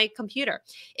next to my computer.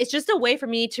 It's just a way for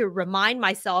me to remind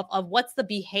myself of what's the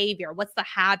behavior, what's the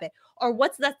habit, or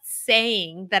what's that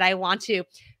saying that I want to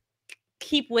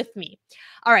keep with me.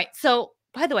 All right. So,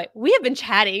 by the way, we have been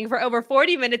chatting for over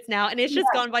 40 minutes now, and it's just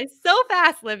gone by so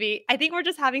fast, Libby. I think we're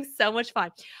just having so much fun.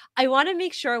 I want to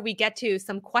make sure we get to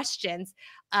some questions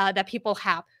that people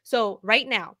have. So right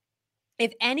now,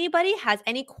 if anybody has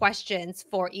any questions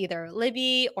for either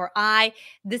Libby or I,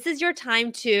 this is your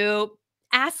time to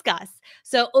ask us.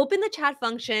 So open the chat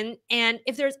function, and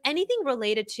if there's anything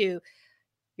related to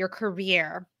your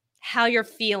career, how you're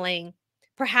feeling,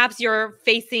 perhaps you're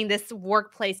facing this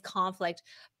workplace conflict,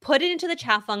 put it into the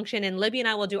chat function and Libby and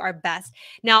I will do our best.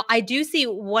 Now, I do see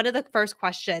one of the first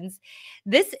questions.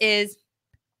 This is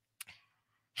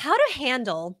how to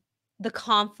handle the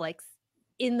conflicts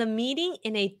in the meeting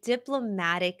in a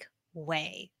diplomatic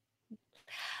way.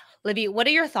 Libby, what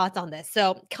are your thoughts on this?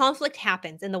 So conflict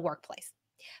happens in the workplace,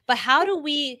 but how do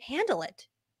we handle it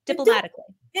diplomatically?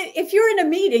 If you're in a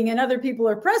meeting and other people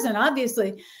are present,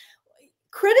 obviously,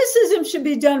 criticism should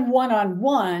be done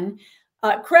one-on-one.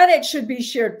 Credit should be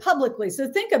shared publicly. So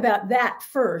think about that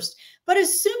first. But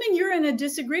assuming you're in a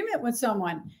disagreement with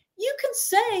someone, you can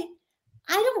say,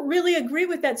 I don't really agree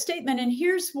with that statement, and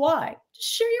here's why. Just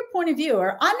share your point of view,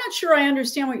 or I'm not sure I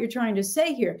understand what you're trying to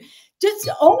say here. Just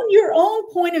own your own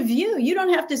point of view. You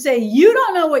don't have to say, you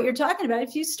don't know what you're talking about.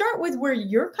 If you start with where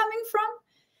you're coming from,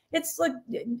 it's like,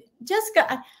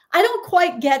 Jessica, I don't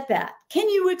quite get that. Can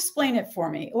you explain it for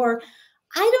me? Or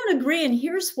I don't agree, and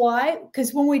here's why,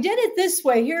 because when we did it this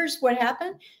way, here's what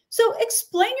happened. So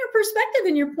explain your perspective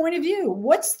and your point of view.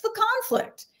 What's the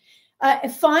conflict?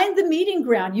 Find the meeting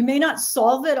ground. You may not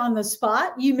solve it on the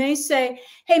spot. You may say,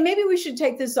 hey, maybe we should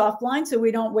take this offline so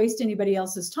we don't waste anybody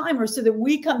else's time, or so that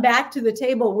we come back to the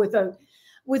table with a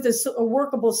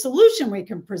workable solution we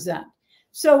can present.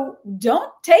 So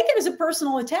don't take it as a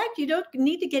personal attack. You don't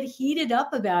need to get heated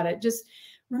up about it. Just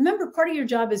remember, part of your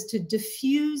job is to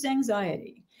diffuse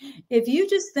anxiety. If you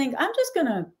just think, I'm just going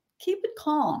to keep it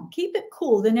calm, keep it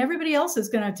cool. Then everybody else is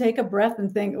going to take a breath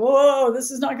and think, oh, this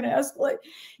is not going to escalate.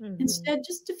 Mhm. Instead,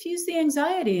 just diffuse the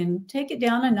anxiety and take it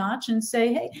down a notch and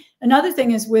say, hey, another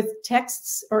thing is with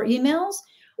texts or emails,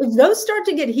 if those start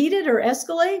to get heated or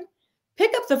escalate,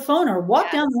 pick up the phone or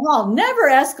walk down Yes. the hall. Never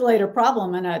escalate a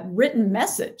problem in a written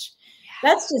message.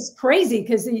 That's Yes. just crazy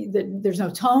because there's no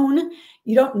tone.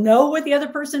 You don't know what the other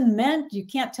person meant. You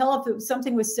can't tell if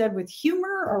something was said with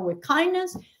humor or with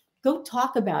kindness. Go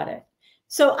talk about it.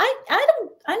 So I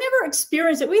never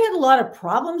experienced it. We had a lot of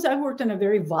problems. I worked in a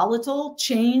very volatile,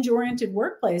 change-oriented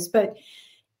workplace, but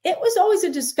it was always a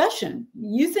discussion.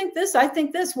 You think this, I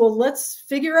think this. Well, let's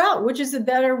figure out which is the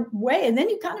better way. And then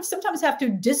you kind of sometimes have to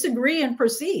disagree and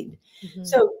proceed. Mhm.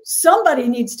 So somebody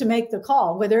needs to make the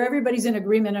call, whether everybody's in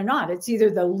agreement or not. It's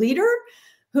either the leader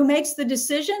who makes the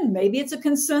decision, maybe it's a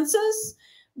consensus,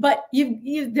 but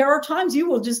there are times you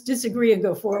will just disagree and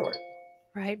go forward.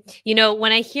 Right.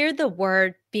 When I hear the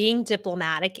word being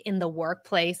diplomatic in the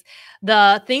workplace,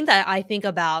 the thing that I think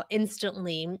about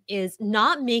instantly is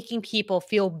not making people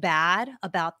feel bad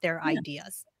about their Yeah,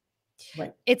 ideas.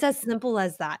 right. It's as simple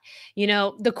as that.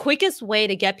 The quickest way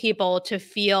to get people to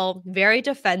feel very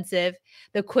defensive,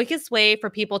 the quickest way for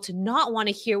people to not want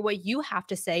to hear what you have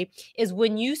to say is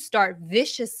when you start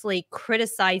viciously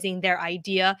criticizing their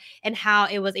idea and how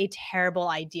it was a terrible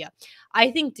idea.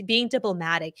 I think being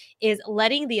diplomatic is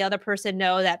letting the other person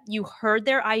know that you heard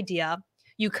their idea,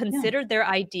 you Yeah. considered their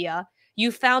idea,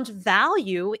 you found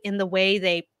value in the way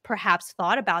they perhaps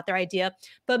thought about their idea,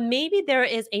 but maybe there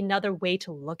is another way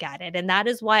to look at it. And that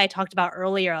is why I talked about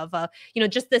earlier of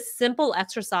just this simple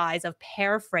exercise of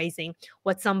paraphrasing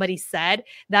what somebody said.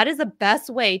 That is the best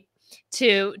way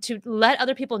to let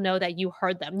other people know that you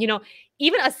heard them.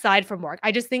 Even aside from work,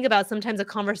 I just think about sometimes the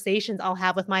conversations I'll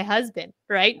have with my husband,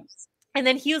 right? And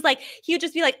then he would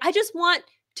just be like, I just want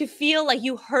to feel like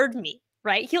you heard me.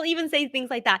 Right. He'll even say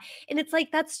things like that. And it's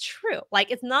like, that's true.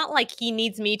 Like, it's not like he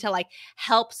needs me to like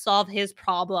help solve his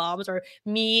problems or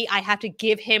I have to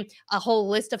give him a whole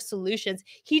list of solutions.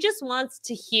 He just wants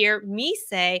to hear me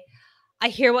say, I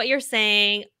hear what you're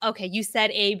saying. Okay, you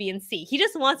said A, B, and C. He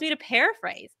just wants me to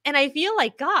paraphrase. And I feel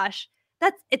like, gosh,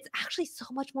 it's actually so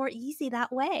much more easy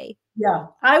that way. Yeah,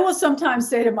 I will sometimes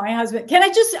say to my husband,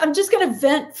 I'm just going to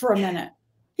vent for a minute.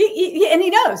 And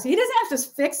he knows he doesn't have to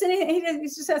fix anything. He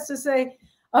just has to say,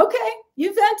 okay,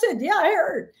 you vented. Yeah, I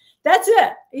heard. That's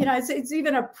it. It's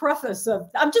even a preface of,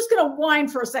 I'm just going to whine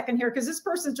for a second here because this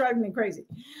person's driving me crazy.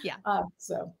 Yeah.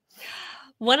 So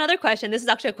One other question. This is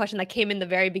actually a question that came in the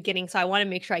very beginning, so I want to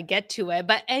make sure I get to it.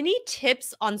 But any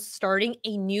tips on starting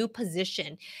a new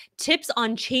position, tips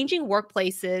on changing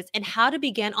workplaces, and how to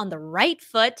begin on the right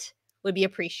foot would be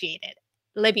appreciated.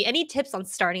 Libby, any tips on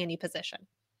starting a new position?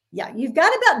 yeah, you've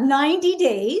got about 90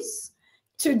 days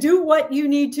to do what you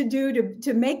need to do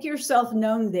to make yourself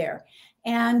known there.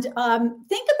 And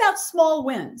think about small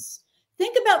wins.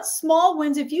 Think about small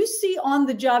wins. If you see on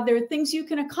the job, there are things you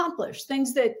can accomplish,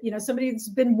 things that, somebody's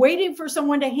been waiting for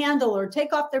someone to handle or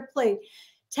take off their plate.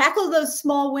 Tackle those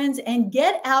small wins and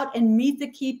get out and meet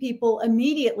the key people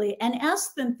immediately and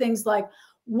ask them things like,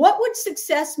 what would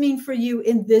success mean for you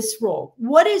in this role?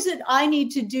 What is it I need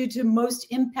to do to most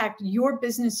impact your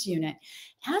business unit?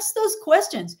 Ask those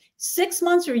questions. 6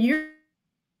 months or a year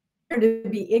to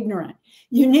be ignorant.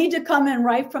 You need to come in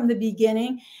right from the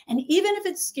beginning. And even if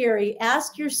it's scary,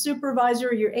 ask your supervisor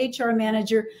or your HR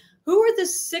manager, who are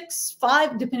the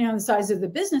 5, depending on the size of the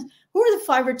business, who are the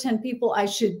 5 or 10 people I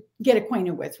should get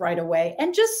acquainted with right away?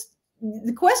 And just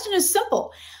the question is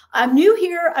simple. I'm new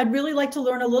here. I'd really like to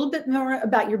learn a little bit more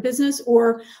about your business.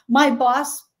 Or my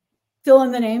boss, fill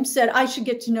in the name, said, I should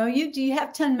get to know you. Do you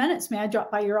have 10 minutes? May I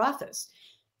drop by your office?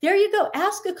 There you go.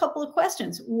 Ask a couple of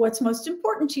questions. What's most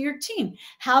important to your team?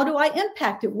 How do I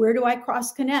impact it? Where do I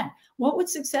cross connect? What would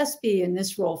success be in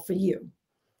this role for you?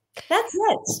 That's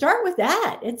it. Start with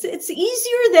that. It's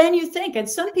easier than you think. And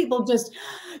some people just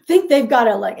think they've got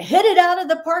to like hit it out of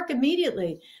the park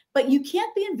immediately. But you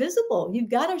can't be invisible. You've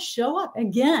got to show up.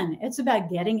 Again, it's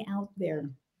about getting out there.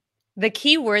 The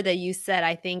key word that you said,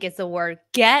 I think, is the word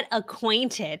get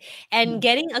acquainted. And Yeah.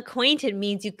 getting acquainted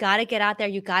means you got to get out there,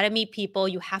 you got to meet people,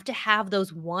 you have to have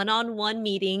those one-on-one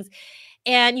meetings.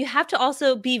 And you have to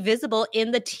also be visible in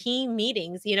the team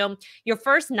meetings. Your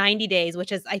first 90 days,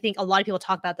 which is, I think a lot of people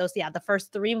talk about those. Yeah, the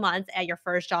first 3 months at your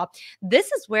first job.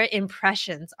 This is where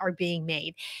impressions are being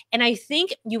made. And I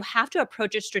think you have to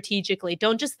approach it strategically.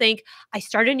 Don't just think, I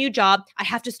start a new job, I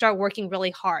have to start working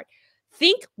really hard.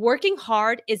 Think working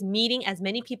hard is meeting as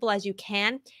many people as you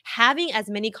can, having as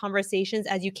many conversations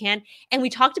as you can. And we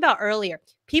talked about earlier,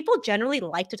 people generally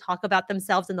like to talk about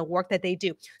themselves and the work that they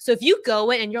do. So if you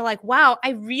go in and you're like, wow,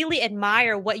 I really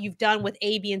admire what you've done with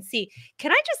A, B, and C,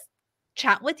 can I just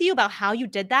chat with you about how you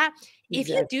did that? If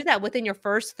you Exactly. do that within your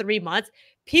first 3 months,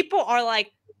 people are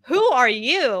like, who are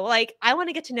you? Like, I want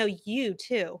to get to know you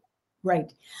too.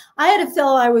 Right. I had a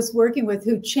fellow I was working with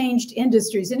who changed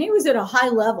industries, and he was at a high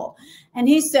level. And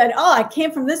he said, "Oh, I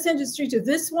came from this industry to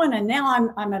this one, and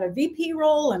now I'm at a VP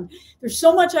role, and there's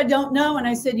so much I don't know." And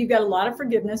I said, "You got a lot of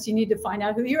forgiveness. You need to find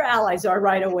out who your allies are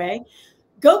right away.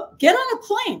 Go get on a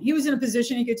plane." He was in a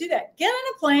position he could do that. Get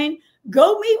on a plane,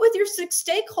 go meet with your 6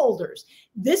 stakeholders.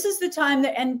 This is the time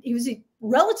that, and he was a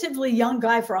relatively young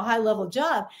guy for a high level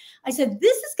job. I said,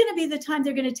 this is going to be the time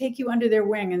they're going to take you under their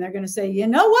wing and they're going to say, you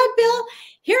know what, Bill,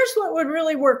 here's what would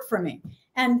really work for me.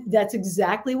 And that's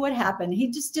exactly what happened.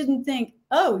 He just didn't think,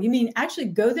 oh, you mean actually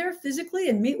go there physically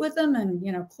and meet with them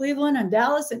and, Cleveland and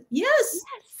Dallas? And yes,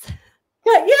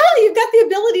 Yes. yeah, you've got the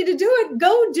ability to do it.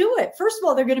 Go do it. First of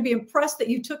all, they're going to be impressed that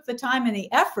you took the time and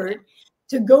the effort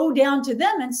to go down to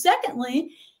them. And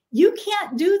secondly, you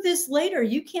can't do this later.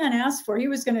 You can't ask for, he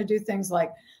was going to do things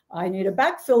like, I need a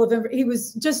backfill of, he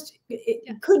was just,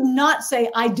 could not say,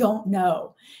 I don't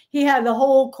know. He had the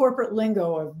whole corporate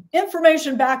lingo of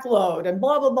information backload and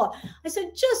blah, blah, blah. I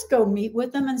said, just go meet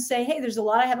with them and say, hey, there's a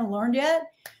lot I haven't learned yet.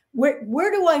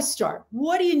 Where do I start?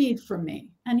 What do you need from me?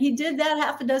 And he did that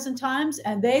half a dozen times.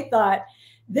 And they thought,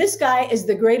 this guy is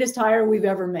the greatest hire we've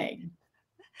ever made.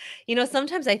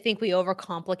 Sometimes I think we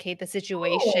overcomplicate the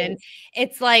situation. Oh,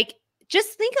 It's like,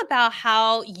 just think about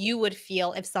how you would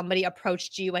feel if somebody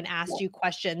approached you and asked you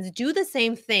questions. Do the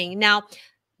same thing. Now,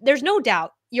 there's no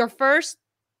doubt your first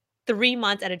 3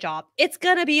 months at a job, it's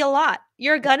going to be a lot.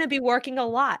 You're going to be working a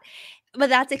lot. But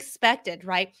that's expected,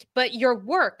 right? But your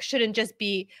work shouldn't just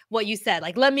be what you said,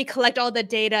 like, let me collect all the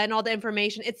data and all the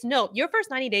information. It's no, your first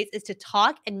 90 days is to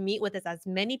talk and meet with as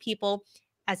many people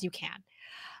as you can.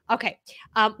 Okay.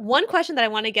 One question that I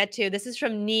want to get to, this is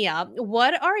from Nia.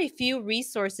 What are a few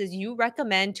resources you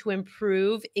recommend to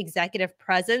improve executive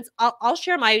presence? I'll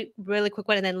share my really quick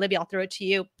one and then Libby, I'll throw it to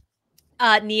you.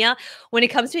 Nia, when it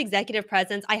comes to executive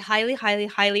presence, I highly, highly,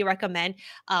 highly recommend.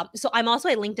 So I'm also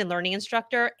a LinkedIn learning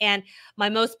instructor, and my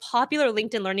most popular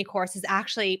LinkedIn learning course is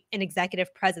actually an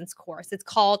executive presence course. It's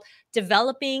called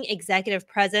Developing Executive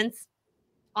Presence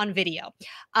on Video.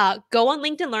 Go on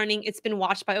LinkedIn Learning. It's been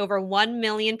watched by over 1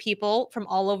 million people from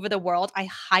all over the world. I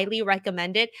highly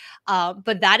recommend it.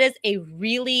 But that is a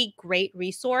really great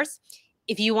resource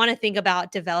if you want to think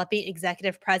about developing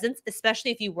executive presence,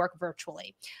 especially if you work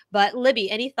virtually. But Libby,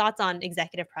 any thoughts on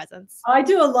executive presence? I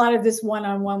do a lot of this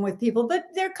one-on-one with people, but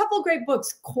there are a couple of great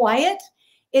books. Quiet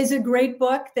is a great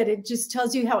book that it just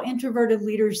tells you how introverted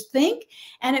leaders think,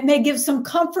 and it may give some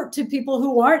comfort to people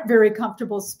who aren't very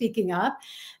comfortable speaking up.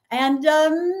 And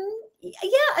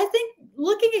yeah, I think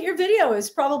looking at your video is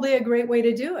probably a great way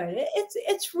to do it.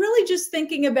 It's really just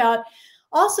thinking about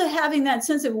also having that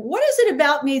sense of what is it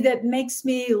about me that makes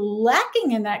me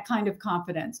lacking in that kind of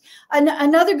confidence.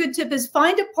 Another good tip is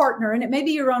find a partner, and it may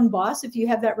be your own boss if you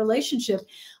have that relationship,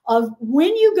 of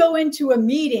when you go into a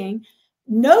meeting,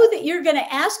 know that you're going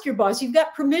to ask your boss, you've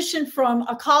got permission from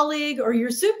a colleague or your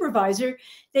supervisor,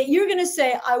 that you're going to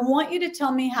say, I want you to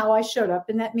tell me how I showed up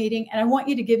in that meeting, and I want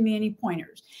you to give me any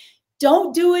pointers.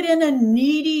 Don't do it in a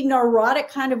needy, neurotic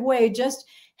kind of way. Just,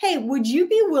 hey, would you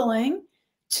be willing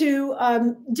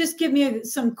to just give me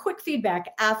some quick feedback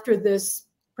after this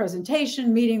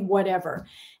presentation, meeting, whatever.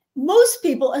 Most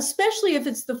people, especially if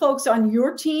it's the folks on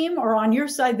your team or on your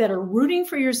side that are rooting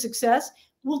for your success,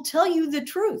 will tell you the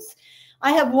truth.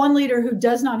 I have one leader who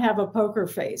does not have a poker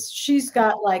face. She's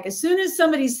got, like, as soon as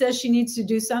somebody says she needs to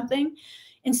do something,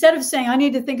 instead of saying, I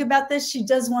need to think about this, she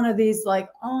does one of these like,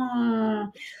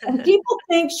 and people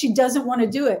think she doesn't want to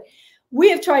do it. We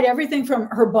have tried everything from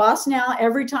her boss now.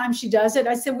 Every time she does it,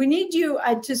 I said, we need you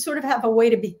to sort of have a way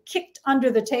to be kicked under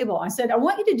the table. I said, I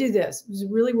want you to do this. It was a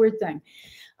really weird thing.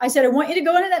 I said, I want you to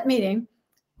go into that meeting,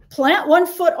 plant one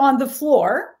foot on the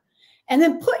floor, and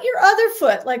then put your other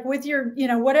foot, like with your,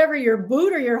 whatever, your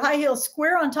boot or your high heel,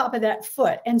 square on top of that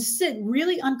foot, and sit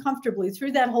really uncomfortably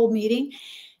through that whole meeting,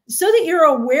 so that you're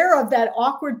aware of that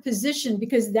awkward position,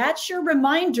 because that's your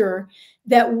reminder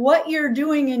that what you're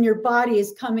doing in your body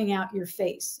is coming out your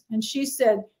face. And she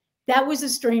said, that was the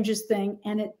strangest thing.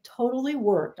 And it totally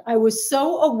worked. I was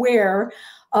so aware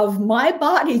of my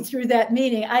body through that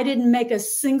meeting. I didn't make a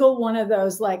single one of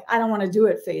those, like, I don't want to do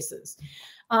it faces.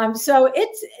 So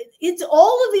it's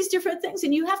all of these different things.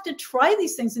 And you have to try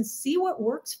these things and see what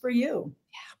works for you.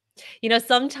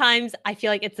 Sometimes I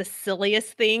feel like it's the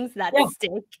silliest things that Yeah.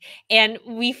 stick, and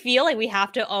we feel like we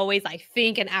have to always, I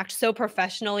think, and act so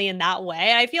professionally in that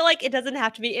way. I feel like it doesn't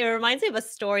have to be. It reminds me of a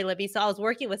story, Libby. So I was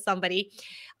working with somebody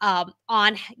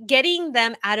on getting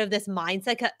them out of this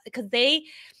mindset because they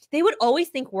would always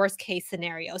think worst case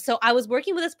scenario. So I was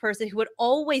working with this person who would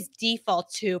always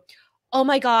default to, oh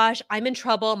my gosh, I'm in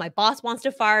trouble. My boss wants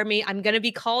to fire me. I'm going to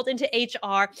be called into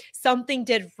HR. Something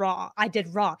did wrong. I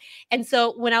did wrong. And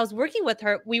so when I was working with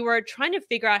her, we were trying to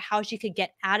figure out how she could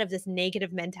get out of this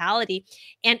negative mentality.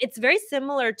 And it's very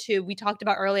similar to, we talked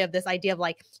about earlier, of this idea of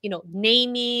like,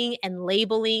 naming and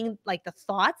labeling like the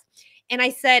thoughts. And I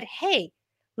said, hey,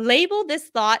 label this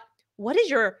thought. What is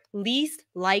your least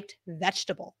liked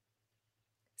vegetable?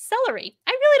 Celery.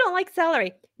 I really don't like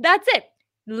celery. That's it.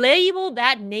 Label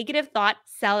that negative thought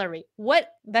celery. What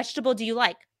vegetable do you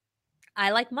like? I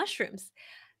like mushrooms.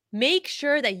 Make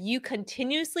sure that you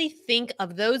continuously think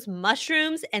of those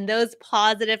mushrooms and those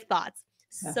positive thoughts.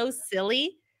 Yeah. So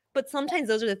silly, but sometimes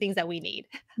those are the things that we need.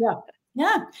 Yeah.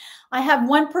 Yeah. I have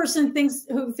one person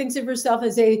who thinks of herself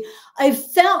as a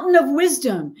fountain of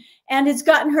wisdom, and it's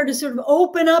gotten her to sort of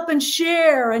open up and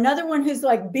share. Another one who's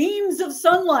like beams of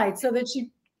sunlight, so that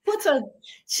because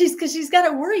she's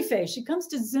got a worry face. She comes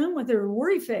to Zoom with her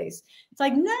worry face. It's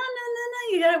like, no,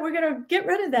 we're gonna get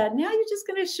rid of that. Now you're just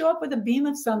gonna show up with a beam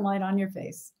of sunlight on your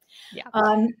face. Yeah.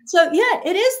 So yeah,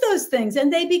 it is those things,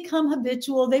 and they become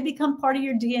habitual. They become part of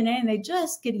your DNA, and they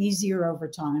just get easier over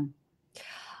time.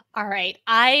 All right.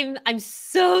 I'm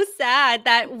so sad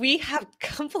that we have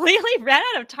completely ran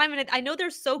out of time, and I know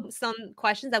there's some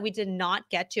questions that we did not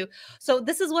get to. So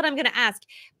this is what I'm going to ask.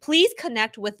 Please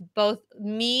connect with both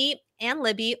me and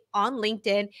Libby on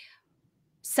LinkedIn.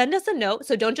 Send us a note.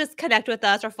 So don't just connect with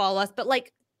us or follow us, but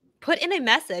like put in a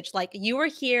message like you were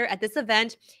here at this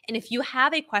event, and if you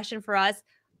have a question for us,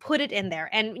 put it in there.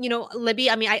 And Libby,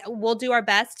 I mean, I will do our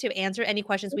best to answer any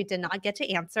questions we did not get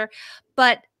to answer.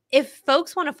 But if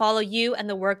folks want to follow you and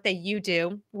the work that you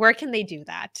do, where can they do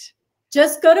that?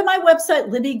 Just go to my website,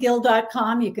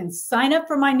 libbygill.com. You can sign up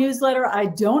for my newsletter. I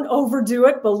don't overdo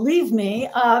it, believe me.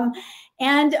 Or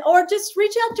just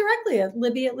reach out directly at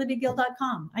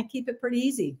libby@libbygill.com. I keep it pretty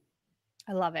easy.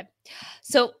 I love it.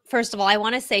 So first of all, I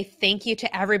want to say thank you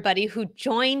to everybody who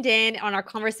joined in on our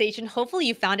conversation. Hopefully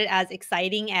you found it as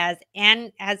exciting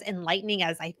and as enlightening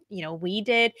as we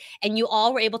did, and you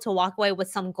all were able to walk away with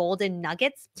some golden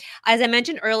nuggets. As I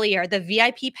mentioned earlier, the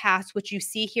VIP pass, which you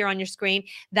see here on your screen,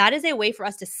 that is a way for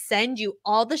us to send you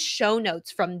all the show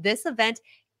notes from this event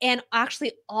and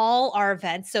actually all our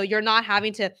events. So you're not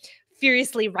having to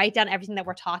furiously write down everything that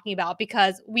we're talking about,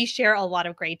 because we share a lot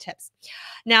of great tips.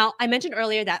 Now, I mentioned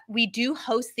earlier that we do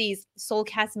host these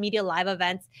Soulcast Media live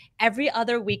events every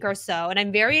other week or so, and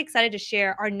I'm very excited to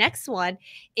share our next one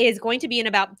is going to be in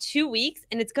about 2 weeks,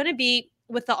 and it's going to be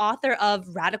with the author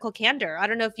of Radical Candor. I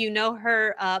don't know if you know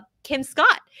her, Kim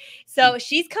Scott. So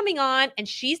she's coming on and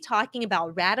she's talking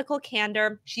about radical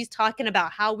candor. She's talking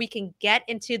about how we can get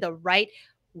into the right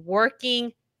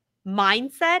working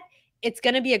mindset. It's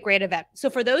going to be a great event. So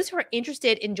for those who are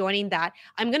interested in joining that,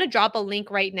 I'm going to drop a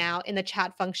link right now in the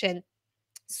chat function,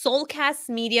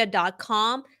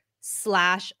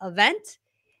 soulcastmedia.com/event.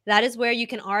 That is where you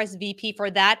can RSVP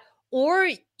for that, or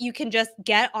you can just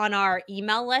get on our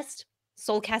email list,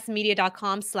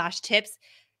 soulcastmedia.com/tips,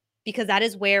 because that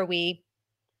is where we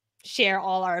share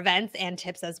all our events and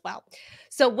tips as well.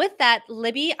 So with that,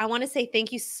 Libby, I want to say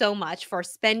thank you so much for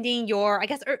spending your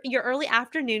early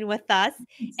afternoon with us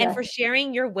and for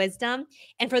sharing your wisdom.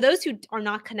 And for those who are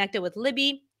not connected with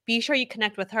Libby, be sure you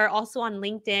connect with her also on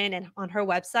LinkedIn and on her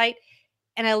website.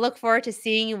 And I look forward to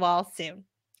seeing you all soon.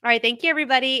 All right. Thank you,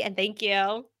 everybody. And thank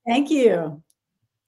you. Thank you.